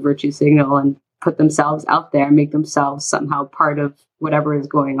trying to virtue signal and put themselves out there, make themselves somehow part of whatever is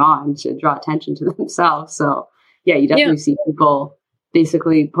going on to draw attention to themselves. So yeah, you definitely see people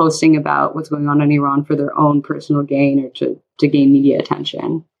basically posting about what's going on in Iran for their own personal gain or to gain media attention.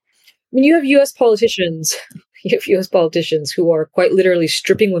 I mean, you have U.S. politicians who are quite literally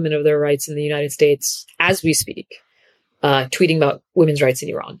stripping women of their rights in the United States as we speak, tweeting about women's rights in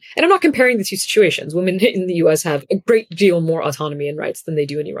Iran. And I'm not comparing the two situations. Women in the U.S. have a great deal more autonomy and rights than they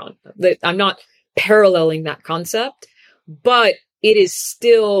do in Iran. I'm not paralleling that concept, but it is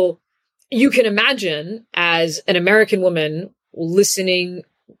still, you can imagine as an American woman listening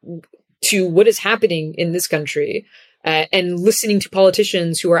to what is happening in this country and listening to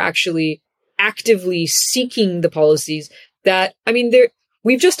politicians who are actually actively seeking the policies that, I mean,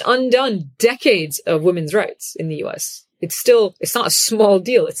 we've just undone decades of women's rights in the U.S. It's not a small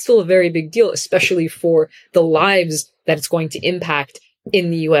deal. It's still a very big deal, especially for the lives that it's going to impact in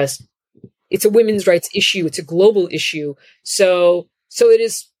the U.S. It's a women's rights issue. It's a global issue. So it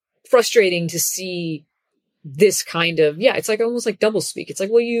is frustrating to see this kind of, it's like almost like doublespeak. It's like,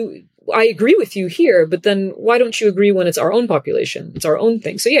 well, I agree with you here, but then why don't you agree when it's our own population? It's our own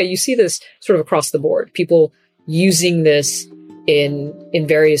thing. So yeah, you see this sort of across the board, people using this in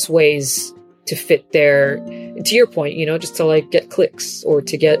various ways to fit to your point, just to like get clicks or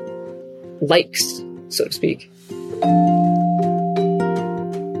to get likes, so to speak.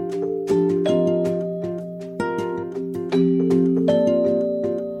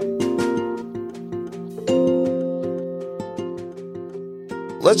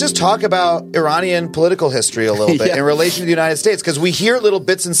 let's just talk about Iranian political history a little bit in relation to the United States, because we hear little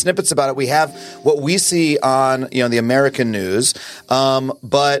bits and snippets about it. We have what we see on, the American news.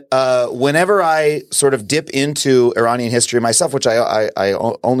 But whenever I sort of dip into Iranian history myself, which I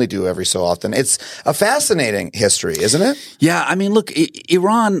only do every so often, it's a fascinating history, isn't it? Yeah. I mean, look,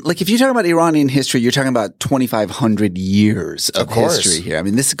 Iran, like if you talk about Iranian history, you're talking about 2,500 years of history here. I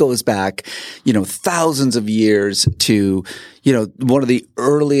mean, this goes back, thousands of years to, one of the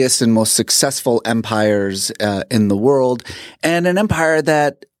earliest and most successful empires in the world, and an empire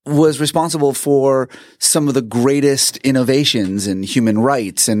that was responsible for some of the greatest innovations in human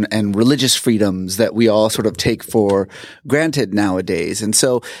rights and religious freedoms that we all sort of take for granted nowadays. And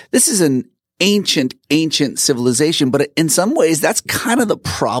so this is an ancient civilization, but in some ways that's kind of the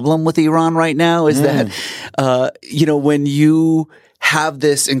problem with Iran right now is that, when you have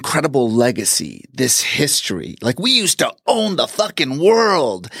this incredible legacy, this history. Like we used to own the fucking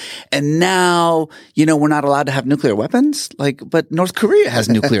world. And now, we're not allowed to have nuclear weapons. But North Korea has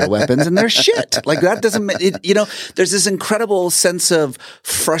nuclear weapons and they're shit. Like that doesn't, there's this incredible sense of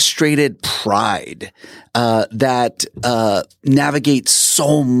frustrated pride, that, navigates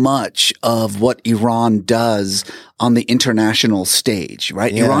so much of what Iran does on the international stage,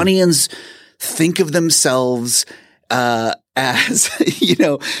 right? Yeah. Iranians think of themselves, as,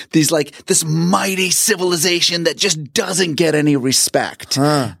 this mighty civilization that just doesn't get any respect.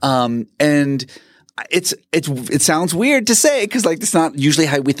 And it sounds weird to say because it's not usually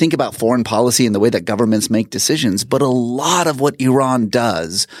how we think about foreign policy and the way that governments make decisions. But a lot of what Iran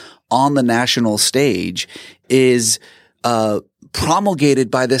does on the national stage is,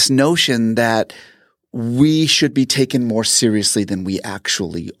 promulgated by this notion that we should be taken more seriously than we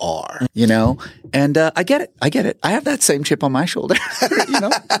actually are, And I get it. I have that same chip on my shoulder,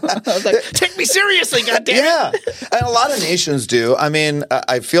 I was like, take me seriously, goddammit. Yeah. And a lot of nations do. I mean,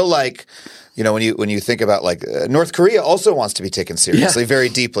 I feel like, when you think about North Korea also wants to be taken seriously very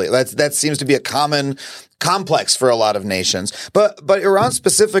deeply. That seems to be a common complex for a lot of nations. But Iran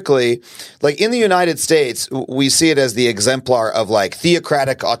specifically, in the United States, we see it as the exemplar of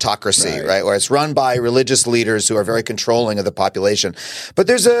theocratic autocracy, right? Where it's run by religious leaders who are very controlling of the population. But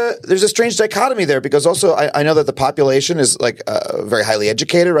there's a strange dichotomy there because also I know that the population is very highly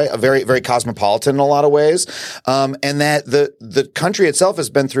educated, right? Very, very cosmopolitan in a lot of ways. And that the country itself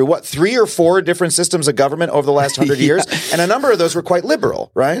has been through 3 or 4 different systems of government over the last 100 years. And a number of those were quite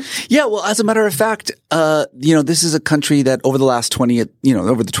liberal, right? Yeah. Well, as a matter of fact, this is a country that over the last over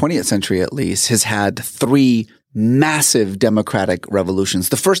the 20th century at least, has had 3 massive democratic revolutions.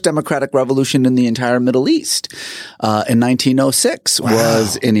 The first democratic revolution in the entire Middle East in 1906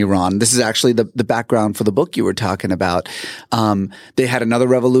 was in Iran. This is actually the background for the book you were talking about. They had another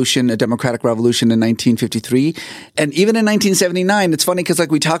revolution, a democratic revolution in 1953. And even in 1979, it's funny because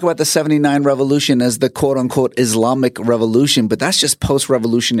we talk about the 79 revolution as the quote unquote Islamic revolution, but that's just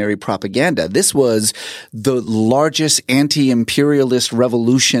post-revolutionary propaganda. This was the largest anti-imperialist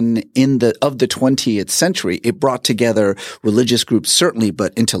revolution of the 20th century. It brought together religious groups, certainly,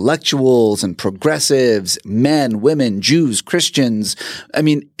 but intellectuals and progressives, men, women, Jews, Christians. I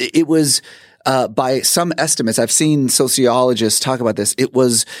mean, it was, by some estimates, I've seen sociologists talk about this. It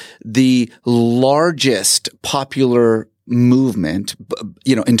was the largest popular movement,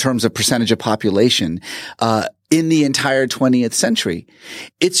 in terms of percentage of population, in the entire 20th century.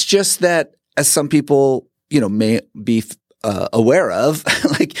 It's just that, as some people, may be, aware of,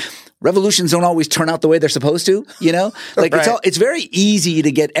 revolutions don't always turn out the way they're supposed to, it's very easy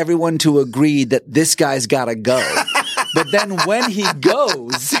to get everyone to agree that this guy's gotta go. But then when he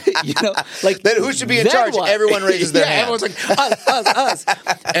goes, then who should be in charge? What? Everyone raises their hand. Everyone's like, us.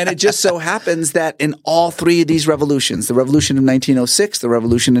 And it just so happens that in all 3 of these revolutions, the revolution of 1906, the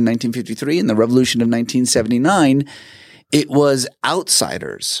revolution in 1953, and the revolution of 1979, it was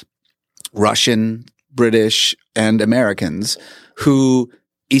outsiders, Russian, British, and Americans, who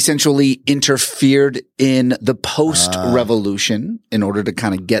essentially interfered in the post-revolution in order to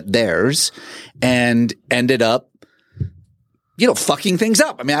kind of get theirs and ended up, fucking things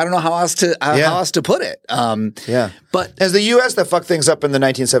up. I mean, I don't know how else to put it. But as the U.S. that fucked things up in the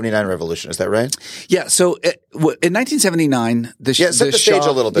 1979 revolution, is that right? Yeah. So in 1979, set the stage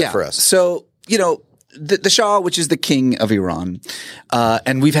a little bit for us. So, the Shah, which is the king of Iran,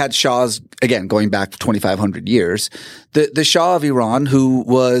 and we've had Shahs, again, going back 2,500 years. The Shah of Iran, who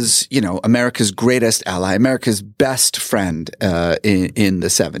was, America's greatest ally, America's best friend in the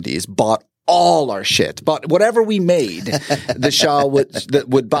 70s, bought all our shit, bought whatever we made, the Shah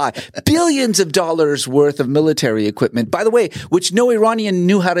would buy. Billions of dollars worth of military equipment, by the way, which no Iranian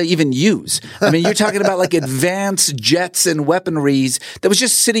knew how to even use. I mean, you're talking about like advanced jets and weaponries that was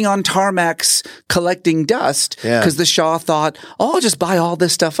just sitting on tarmacs collecting dust because the Shah thought, oh, I'll just buy all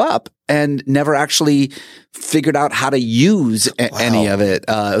this stuff up, and never actually figured out how to use any of it.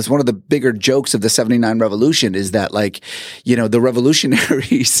 It was one of the bigger jokes of the 79 revolution is that the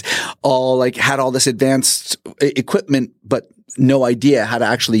revolutionaries all like had all this advanced equipment, but no idea how to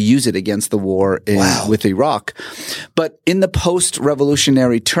actually use it against the war with Iraq. But in the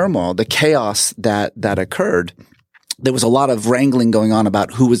post-revolutionary turmoil, the chaos that occurred, there was a lot of wrangling going on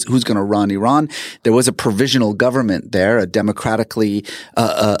about who's going to run Iran. There was a provisional government there, a democratically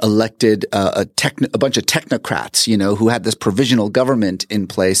elected a bunch of technocrats, who had this provisional government in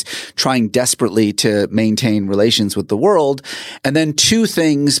place, trying desperately to maintain relations with the world. And then two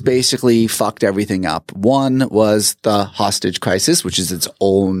things basically fucked everything up. One was the hostage crisis, which is its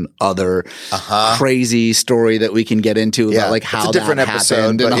own other crazy story that we can get into about like how that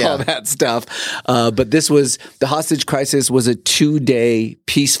happened and all that stuff. But this was the hostage crisis was a 2-day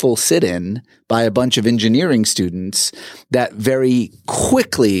peaceful sit-in by a bunch of engineering students that very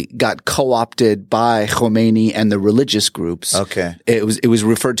quickly got co-opted by Khomeini and the religious groups. Okay. It was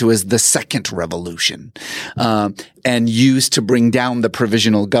referred to as the Second Revolution, and used to bring down the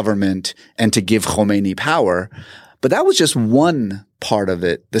provisional government and to give Khomeini power. But that was just one part of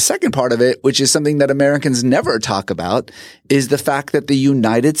it. The second part of it, which is something that Americans never talk about, is the fact that the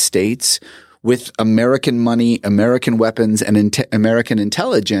United States, with American money, American weapons, and American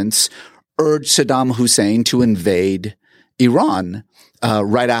intelligence, urged Saddam Hussein to invade Iran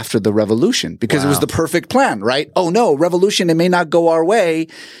right after the revolution because it was the perfect plan, right? Oh no, revolution, it may not go our way.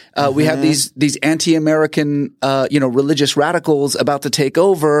 We have these anti-American, religious radicals about to take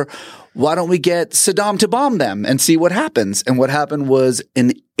over. Why don't we get Saddam to bomb them and see what happens? And what happened was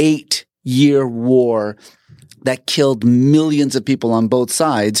an 8-year war that killed millions of people on both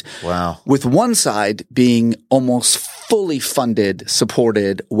sides. Wow. With one side being almost fully funded,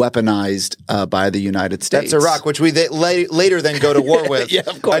 supported, weaponized by the United States. That's Iraq, which we later then go to war with. Yeah,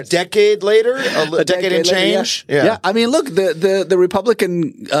 of course. A decade later? A decade and change? Later, yeah. I mean, look, the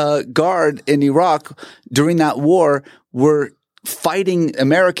Republican Guard in Iraq during that war were fighting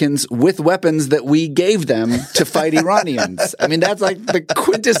Americans with weapons that we gave them to fight Iranians. I mean, that's like the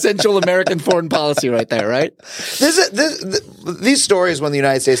quintessential American foreign policy right there, right? These stories when the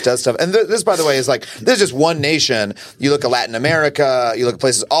United States does stuff, and this, by the way, is like, there's just one nation. You look at Latin America, you look at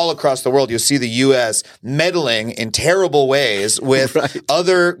places all across the world, you'll see the U.S. meddling in terrible ways with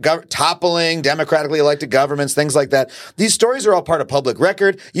other toppling democratically elected governments, things like that. These stories are all part of public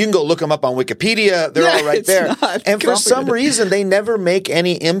record. You can go look them up on Wikipedia. They're all right there. And for some reason, they never make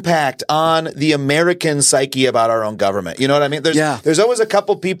any impact on the American psyche about our own government. You know what I mean? There's always a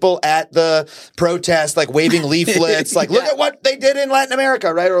couple people at the protest, like waving leaflets, like, look at what they did in Latin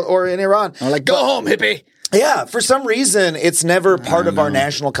America, right? Or in Iran. Or like, go home, hippie. Yeah, for some reason, it's never part of our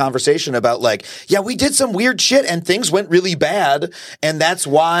national conversation about like, yeah, we did some weird shit and things went really bad. And that's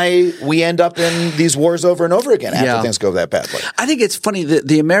why we end up in these wars over and over again after things go that badly. I think it's funny that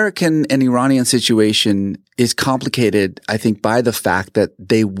the American and Iranian situation is complicated, I think, by the fact that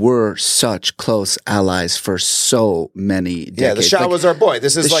they were such close allies for so many decades. Yeah, the Shah was our boy.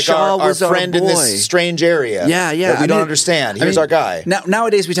 This is like our friend in this strange area. Yeah. That we don't understand. Here's our guy.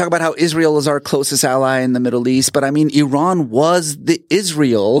 Nowadays, we talk about how Israel is our closest ally in the Middle East, but I mean, Iran was the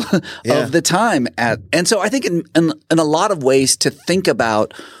Israel of the time. And so I think in a lot of ways to think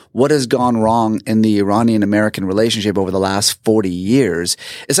about what has gone wrong in the Iranian-American relationship over the last 40 years,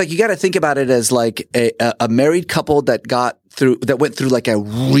 it's like you got to think about it as like a married couple that went through like a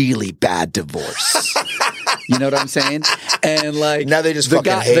really bad divorce. You know what I'm saying? And like now they just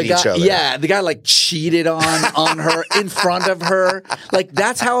fucking hate each other. Yeah, the guy like cheated on her in front of her. Like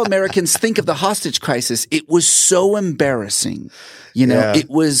that's how Americans think of the hostage crisis. It was so embarrassing. You know, it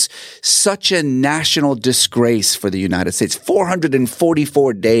was such a national disgrace for the United States.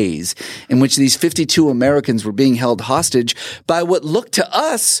 444 days in which these 52 Americans were being held hostage by what looked to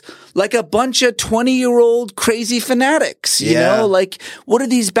us like a bunch of 20-year-old crazy fanatics. You know, like what are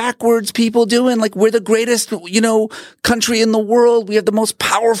these backwards people doing? Like we're the greatest, country in the world. We have the most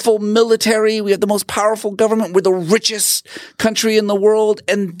powerful military. We have the most powerful government. We're the richest country in the world.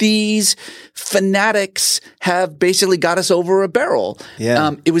 And these fanatics have basically got us over a barrel.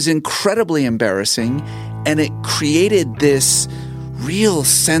 It was incredibly embarrassing, and it created this real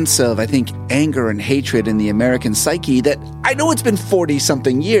sense of, I think, anger and hatred in the American psyche that I know it's been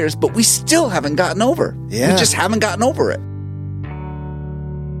 40-something years, but we still haven't gotten over. We just haven't gotten over it.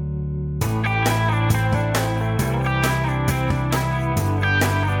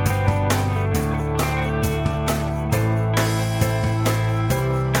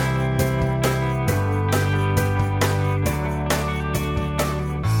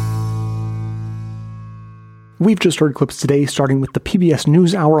 We've just heard clips today, starting with the PBS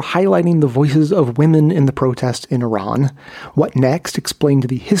NewsHour highlighting the voices of women in the protests in Iran. What Next explained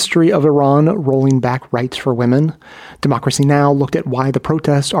the history of Iran rolling back rights for women. Democracy Now! Looked at why the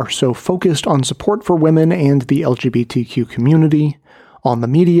protests are so focused on support for women and the LGBTQ community. On the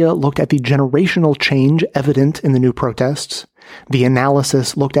Media looked at the generational change evident in the new protests. The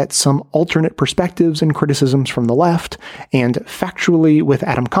Analysis looked at some alternate perspectives and criticisms from the left, and Factually with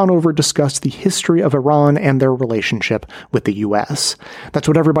Adam Conover discussed the history of Iran and their relationship with the U.S. That's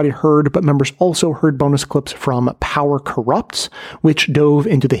what everybody heard, but members also heard bonus clips from Power Corrupts, which dove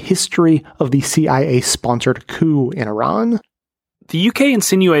into the history of the CIA-sponsored coup in Iran. The UK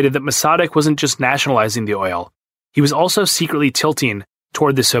insinuated that Mossadegh wasn't just nationalizing the oil, he was also secretly tilting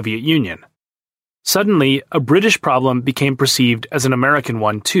toward the Soviet Union. Suddenly, a British problem became perceived as an American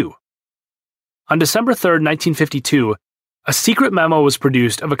one, too. On December 3, 1952, a secret memo was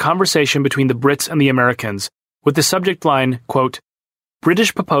produced of a conversation between the Brits and the Americans with the subject line, quote,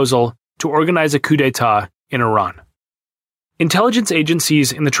 "British proposal to organize a coup d'etat in Iran." Intelligence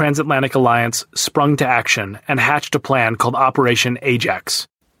agencies in the Transatlantic Alliance sprung to action and hatched a plan called Operation Ajax.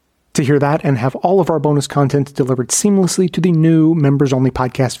 To hear that and have all of our bonus content delivered seamlessly to the new members-only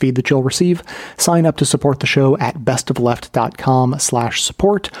podcast feed that you'll receive, sign up to support the show at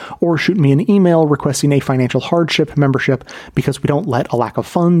bestofleft.com/support, or shoot me an email requesting a financial hardship membership, because we don't let a lack of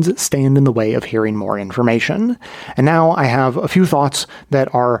funds stand in the way of hearing more information. And now I have a few thoughts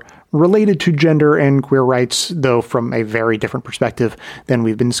that are related to gender and queer rights, though from a very different perspective than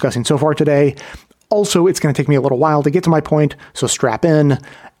we've been discussing so far today. Also, it's going to take me a little while to get to my point, so strap in.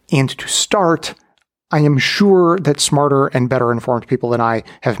 And to start, I am sure that smarter and better informed people than I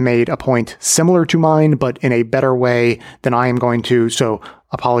have made a point similar to mine, but in a better way than I am going to, so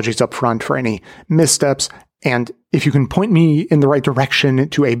apologies up front for any missteps. And if you can point me in the right direction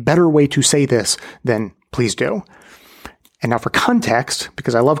to a better way to say this, then please do. And now for context,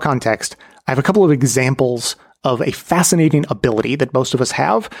 because I love context, I have a couple of examples of a fascinating ability that most of us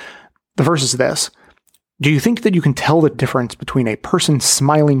have. The first is this. Do you think that you can tell the difference between a person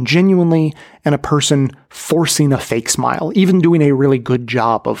smiling genuinely and a person forcing a fake smile, even doing a really good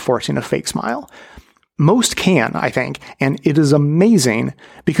job of forcing a fake smile? Most can, I think, and it is amazing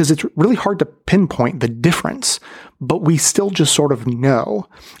because it's really hard to pinpoint the difference, but we still just sort of know.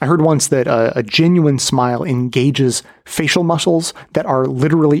 I heard once that a genuine smile engages facial muscles that are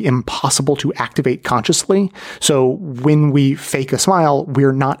literally impossible to activate consciously. So when we fake a smile,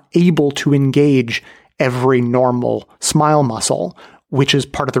 we're not able to engage every normal smile muscle, which is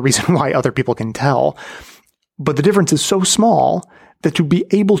part of the reason why other people can tell. But the difference is so small that to be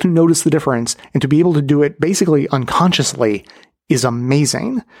able to notice the difference and to be able to do it basically unconsciously is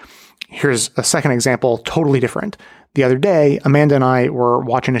amazing. Here's a second example, totally different. The other day, Amanda and I were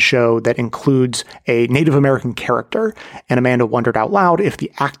watching a show that includes a Native American character, and Amanda wondered out loud if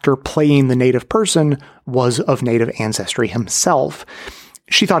the actor playing the Native person was of Native ancestry himself.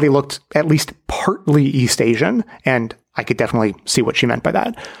 She thought he looked at least partly East Asian, and I could definitely see what she meant by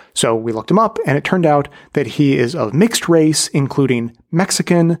that. So we looked him up, and it turned out that he is of mixed race, including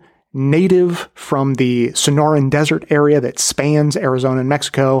Mexican, native from the Sonoran Desert area that spans Arizona and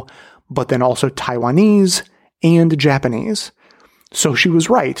Mexico, but then also Taiwanese and Japanese. So she was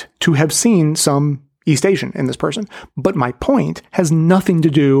right to have seen some East Asian in this person. But my point has nothing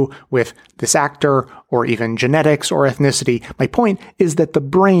to do with this actor or even genetics or ethnicity. My point is that the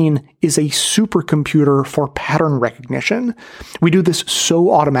brain is a supercomputer for pattern recognition. We do this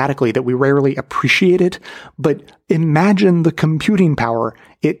so automatically that we rarely appreciate it, but imagine the computing power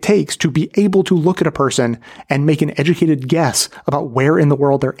it takes to be able to look at a person and make an educated guess about where in the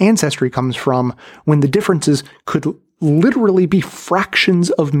world their ancestry comes from when the differences could literally be fractions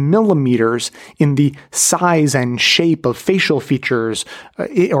of millimeters in the size and shape of facial features,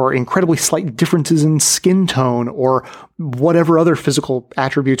 or incredibly slight differences in skin tone, or whatever other physical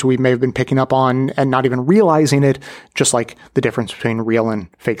attributes we may have been picking up on and not even realizing it, just like the difference between real and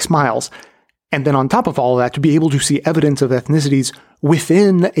fake smiles. And then on top of all of that, to be able to see evidence of ethnicities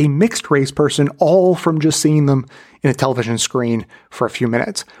within a mixed race person, all from just seeing them in a television screen for a few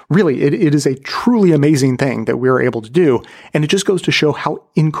minutes. Really, it is a truly amazing thing that we're able to do. And it just goes to show how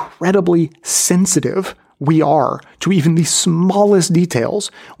incredibly sensitive we are to even the smallest details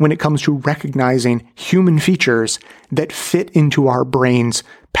when it comes to recognizing human features that fit into our brain's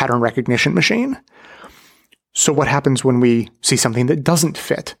pattern recognition machine. So what happens when we see something that doesn't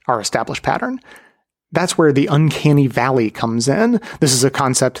fit our established pattern? That's where the uncanny valley comes in. This is a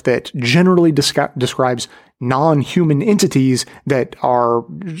concept that generally describes non-human entities that are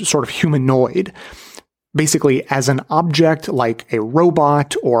sort of humanoid. Basically, as an object like a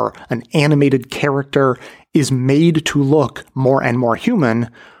robot or an animated character is made to look more and more human,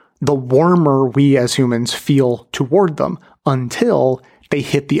 the warmer we as humans feel toward them until they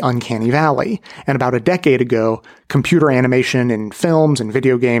hit the uncanny valley. And about a decade ago, computer animation in films and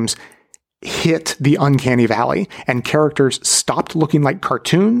video games hit the uncanny valley, and characters stopped looking like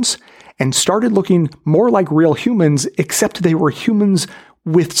cartoons and started looking more like real humans, except they were humans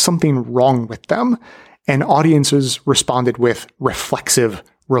with something wrong with them. And audiences responded with reflexive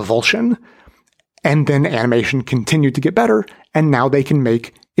revulsion. And then animation continued to get better, and now they can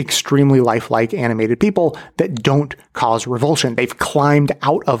make extremely lifelike animated people that don't cause revulsion. They've climbed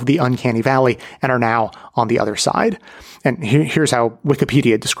out of the uncanny valley and are now on the other side. And here's how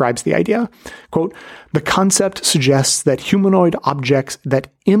Wikipedia describes the idea. Quote, "The concept suggests that humanoid objects that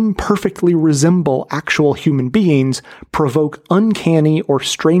imperfectly resemble actual human beings provoke uncanny or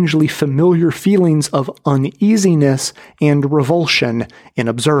strangely familiar feelings of uneasiness and revulsion in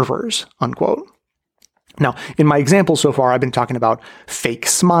observers," unquote. Now, in my example so far, I've been talking about fake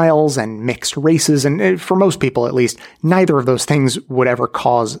smiles and mixed races, and for most people at least, neither of those things would ever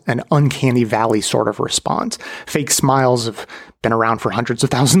cause an uncanny valley sort of response. Fake smiles have been around for hundreds of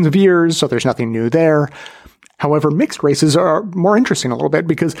thousands of years, so there's nothing new there. However, mixed races are more interesting a little bit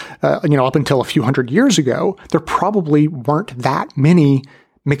because, up until a few hundred years ago, there probably weren't that many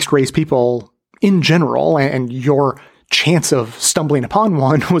mixed race people in general, and your chance of stumbling upon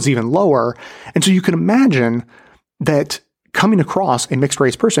one was even lower. And so you can imagine that coming across a mixed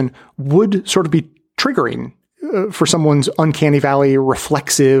race person would sort of be triggering for someone's uncanny valley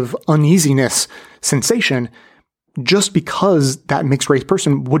reflexive uneasiness sensation, just because that mixed race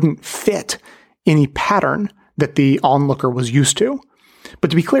person wouldn't fit any pattern that the onlooker was used to. But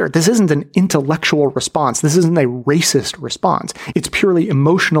to be clear, this isn't an intellectual response. This isn't a racist response. It's purely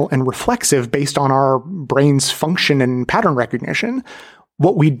emotional and reflexive based on our brain's function and pattern recognition.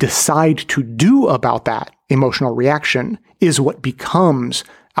 What we decide to do about that emotional reaction is what becomes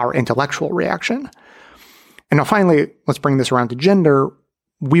our intellectual reaction. And now finally, let's bring this around to gender.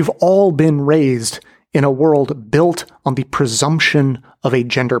 We've all been raised in a world built on the presumption of a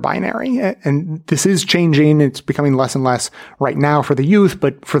gender binary. And this is changing. It's becoming less and less right now for the youth,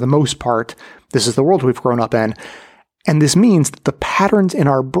 but for the most part, this is the world we've grown up in. And this means that the patterns in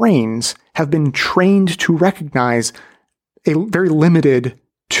our brains have been trained to recognize a very limited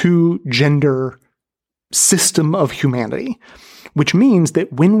two-gender system of humanity, which means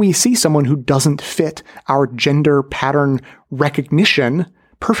that when we see someone who doesn't fit our gender pattern recognition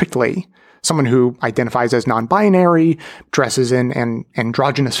perfectly, someone who identifies as non-binary, dresses in an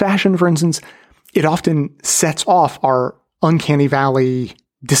androgynous fashion, for instance, it often sets off our uncanny valley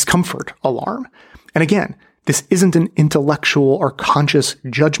discomfort alarm. And again, this isn't an intellectual or conscious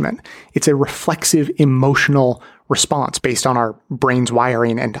judgment. It's a reflexive emotional response based on our brain's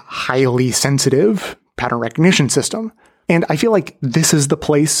wiring and highly sensitive pattern recognition system. And I feel like this is the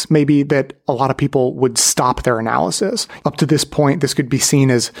place maybe that a lot of people would stop their analysis. Up to this point, this could be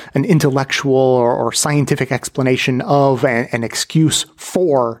seen as an intellectual or scientific explanation of an excuse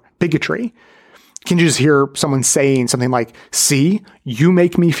for bigotry. Can you just hear someone saying something like, "See, you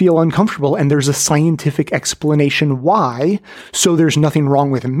make me feel uncomfortable and there's a scientific explanation why, so there's nothing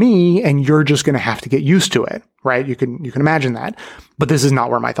wrong with me and you're just going to have to get used to it," right? You can imagine that. But this is not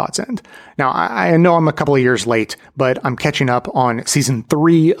where my thoughts end. Now, I know I'm a couple of years late, but I'm catching up on season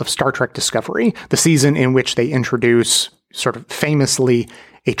 3 of Star Trek Discovery, the season in which they introduce sort of famously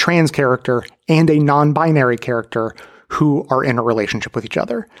a trans character and a non-binary character who are in a relationship with each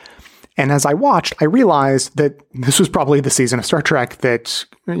other. And as I watched, I realized that this was probably the season of Star Trek that,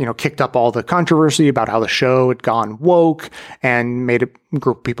 kicked up all the controversy about how the show had gone woke and made a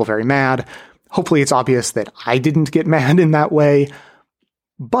group of people very mad. Hopefully it's obvious that I didn't get mad in that way,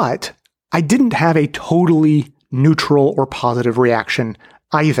 but I didn't have a totally neutral or positive reaction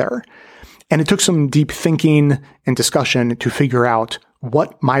either. And it took some deep thinking and discussion to figure out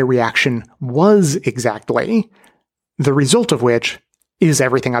what my reaction was exactly, the result of which is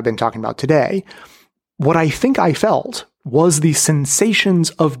everything I've been talking about today. What I think I felt was the sensations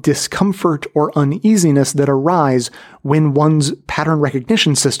of discomfort or uneasiness that arise when one's pattern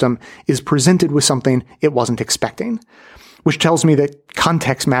recognition system is presented with something it wasn't expecting, which tells me that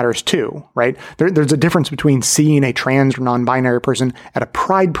context matters too, right? There's a difference between seeing a trans or non-binary person at a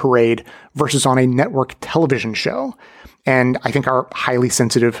pride parade versus on a network television show. And I think our highly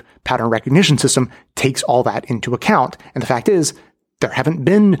sensitive pattern recognition system takes all that into account. And the fact is, there haven't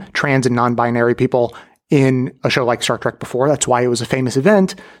been trans and non-binary people in a show like Star Trek before. That's why it was a famous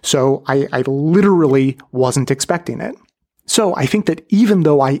event. So I literally wasn't expecting it. So I think that even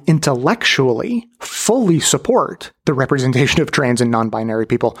though I intellectually fully support the representation of trans and non-binary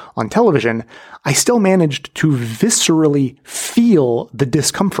people on television, I still managed to viscerally feel the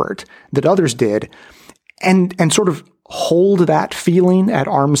discomfort that others did and sort of hold that feeling at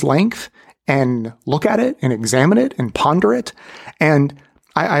arm's length and look at it and examine it and ponder it. And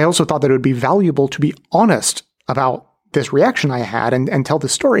I also thought that it would be valuable to be honest about this reaction I had and tell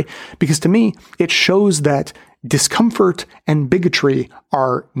this story, because to me, it shows that discomfort and bigotry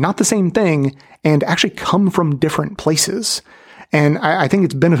are not the same thing and actually come from different places. And I think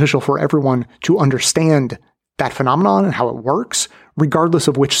it's beneficial for everyone to understand that phenomenon and how it works, regardless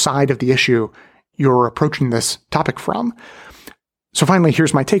of which side of the issue you're approaching this topic from. So finally,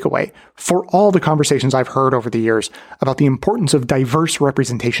 here's my takeaway. For all the conversations I've heard over the years about the importance of diverse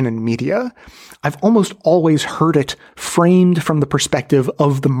representation in media, I've almost always heard it framed from the perspective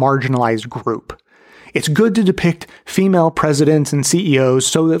of the marginalized group. It's good to depict female presidents and CEOs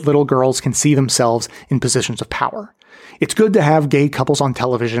so that little girls can see themselves in positions of power. It's good to have gay couples on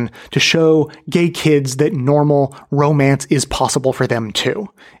television to show gay kids that normal romance is possible for them too,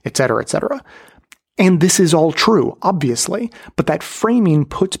 etc., etc. And this is all true, obviously, but that framing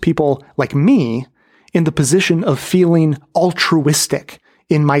puts people like me in the position of feeling altruistic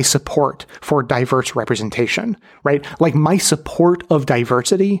in my support for diverse representation, right? Like my support of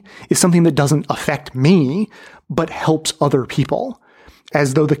diversity is something that doesn't affect me, but helps other people.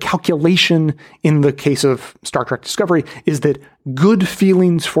 As though the calculation in the case of Star Trek Discovery is that good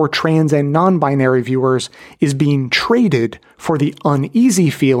feelings for trans and non-binary viewers is being traded for the uneasy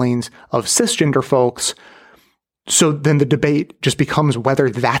feelings of cisgender folks. So then the debate just becomes whether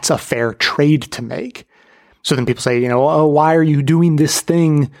that's a fair trade to make. So then people say, oh, why are you doing this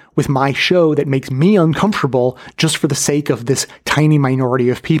thing with my show that makes me uncomfortable just for the sake of this tiny minority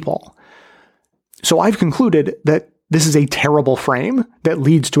of people? So I've concluded that this is a terrible frame that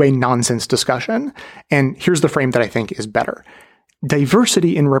leads to a nonsense discussion. And here's the frame that I think is better.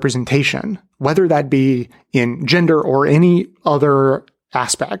 Diversity in representation, whether that be in gender or any other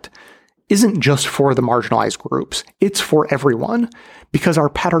aspect, isn't just for the marginalized groups. It's for everyone, because our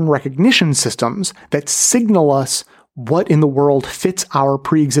pattern recognition systems that signal us what in the world fits our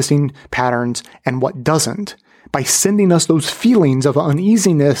pre-existing patterns and what doesn't, by sending us those feelings of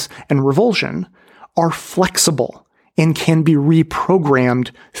uneasiness and revulsion, are flexible and can be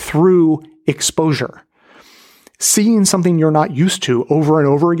reprogrammed through exposure. Seeing something you're not used to over and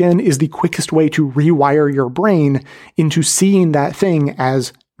over again is the quickest way to rewire your brain into seeing that thing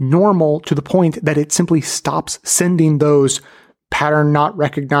as normal to the point that it simply stops sending those pattern not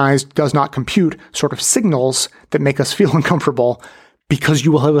recognized, does not compute sort of signals that make us feel uncomfortable, because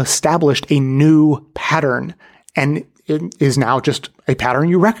you will have established a new pattern and it is now just a pattern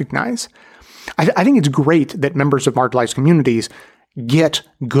you recognize. I think it's great that members of marginalized communities get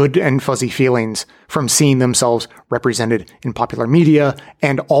good and fuzzy feelings from seeing themselves represented in popular media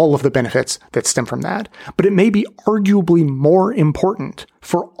and all of the benefits that stem from that. But it may be arguably more important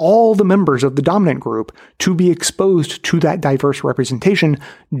for all the members of the dominant group to be exposed to that diverse representation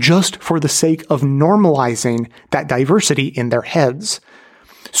just for the sake of normalizing that diversity in their heads.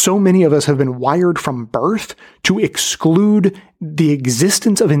 So many of us have been wired from birth to exclude the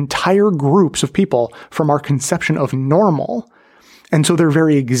existence of entire groups of people from our conception of normal. And so their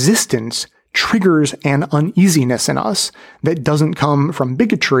very existence triggers an uneasiness in us that doesn't come from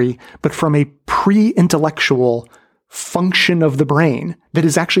bigotry, but from a pre-intellectual function of the brain that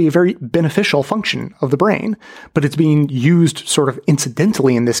is actually a very beneficial function of the brain, but it's being used sort of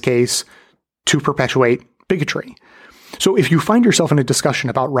incidentally in this case to perpetuate bigotry. So if you find yourself in a discussion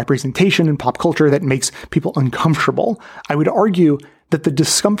about representation in pop culture that makes people uncomfortable, I would argue that the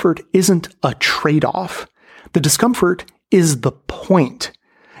discomfort isn't a trade-off. The discomfort is the point.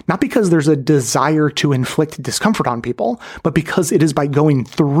 Not because there's a desire to inflict discomfort on people, but because it is by going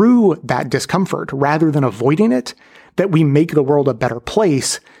through that discomfort rather than avoiding it that we make the world a better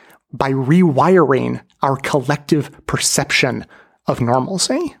place by rewiring our collective perception of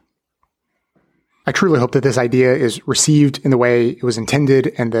normalcy. I truly hope that this idea is received in the way it was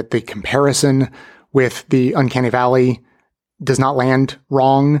intended and that the comparison with the Uncanny Valley does not land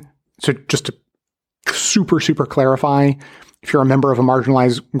wrong. So just to super clarify, if you're a member of a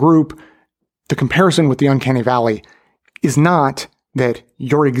marginalized group, the comparison with the Uncanny Valley is not that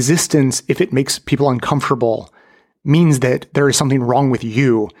your existence, if it makes people uncomfortable, means that there is something wrong with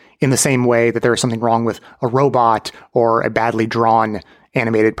you in the same way that there is something wrong with a robot or a badly drawn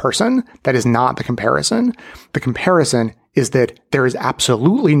animated person. That is not the comparison. The comparison is that there is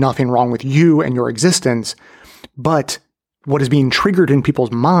absolutely nothing wrong with you and your existence, but what is being triggered in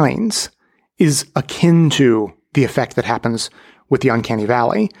people's minds is akin to the effect that happens with the uncanny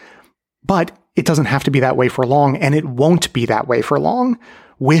valley. But it doesn't have to be that way for long, and it won't be that way for long.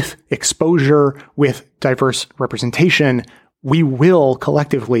 With exposure, with diverse representation, we will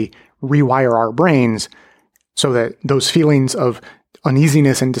collectively rewire our brains so that those feelings of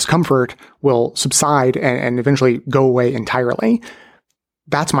uneasiness and discomfort will subside and eventually go away entirely.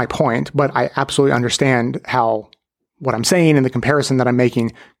 That's my point, but I absolutely understand how what I'm saying and the comparison that I'm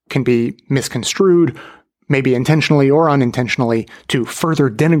making can be misconstrued, maybe intentionally or unintentionally, to further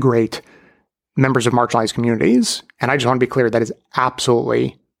denigrate members of marginalized communities. And I just want to be clear, that is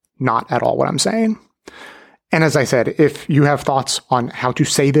absolutely not at all what I'm saying. And as I said, if you have thoughts on how to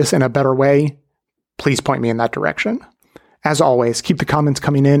say this in a better way, please point me in that direction. As always, keep the comments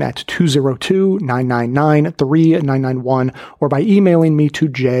coming in at 202-999-3991 or by emailing me to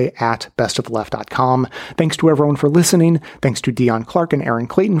j@bestofleft.com. Thanks to everyone for listening. Thanks to Dion Clark and Aaron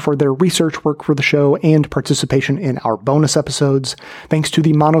Clayton for their research work for the show and participation in our bonus episodes. Thanks to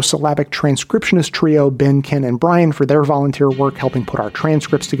the monosyllabic transcriptionist trio, Ben, Ken, and Brian, for their volunteer work helping put our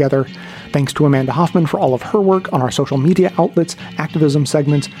transcripts together. Thanks to Amanda Hoffman for all of her work on our social media outlets, activism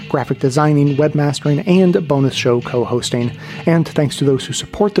segments, graphic designing, webmastering, and bonus show co-hosting. And thanks to those who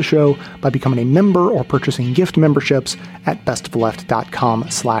support the show by becoming a member or purchasing gift memberships at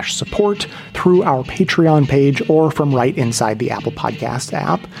bestofleft.com/support through our Patreon page or from right inside the Apple Podcast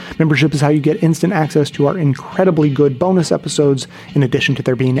app. Membership is how you get instant access to our incredibly good bonus episodes, in addition to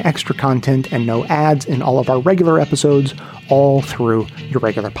there being extra content and no ads in all of our regular episodes, all through your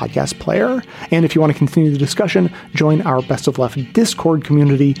regular podcast player. And if you want to continue the discussion, join our Best of Left Discord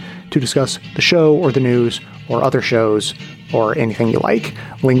community to discuss the show or the news or other shows or anything you like.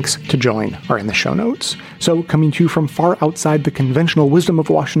 Links to join are in the show notes. So, coming to you from far outside the conventional wisdom of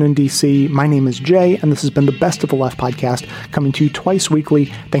Washington, D.C., my name is Jay, and this has been the Best of the Left podcast, coming to you twice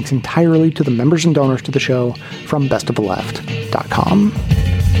weekly, thanks entirely to the members and donors to the show from bestoftheleft.com.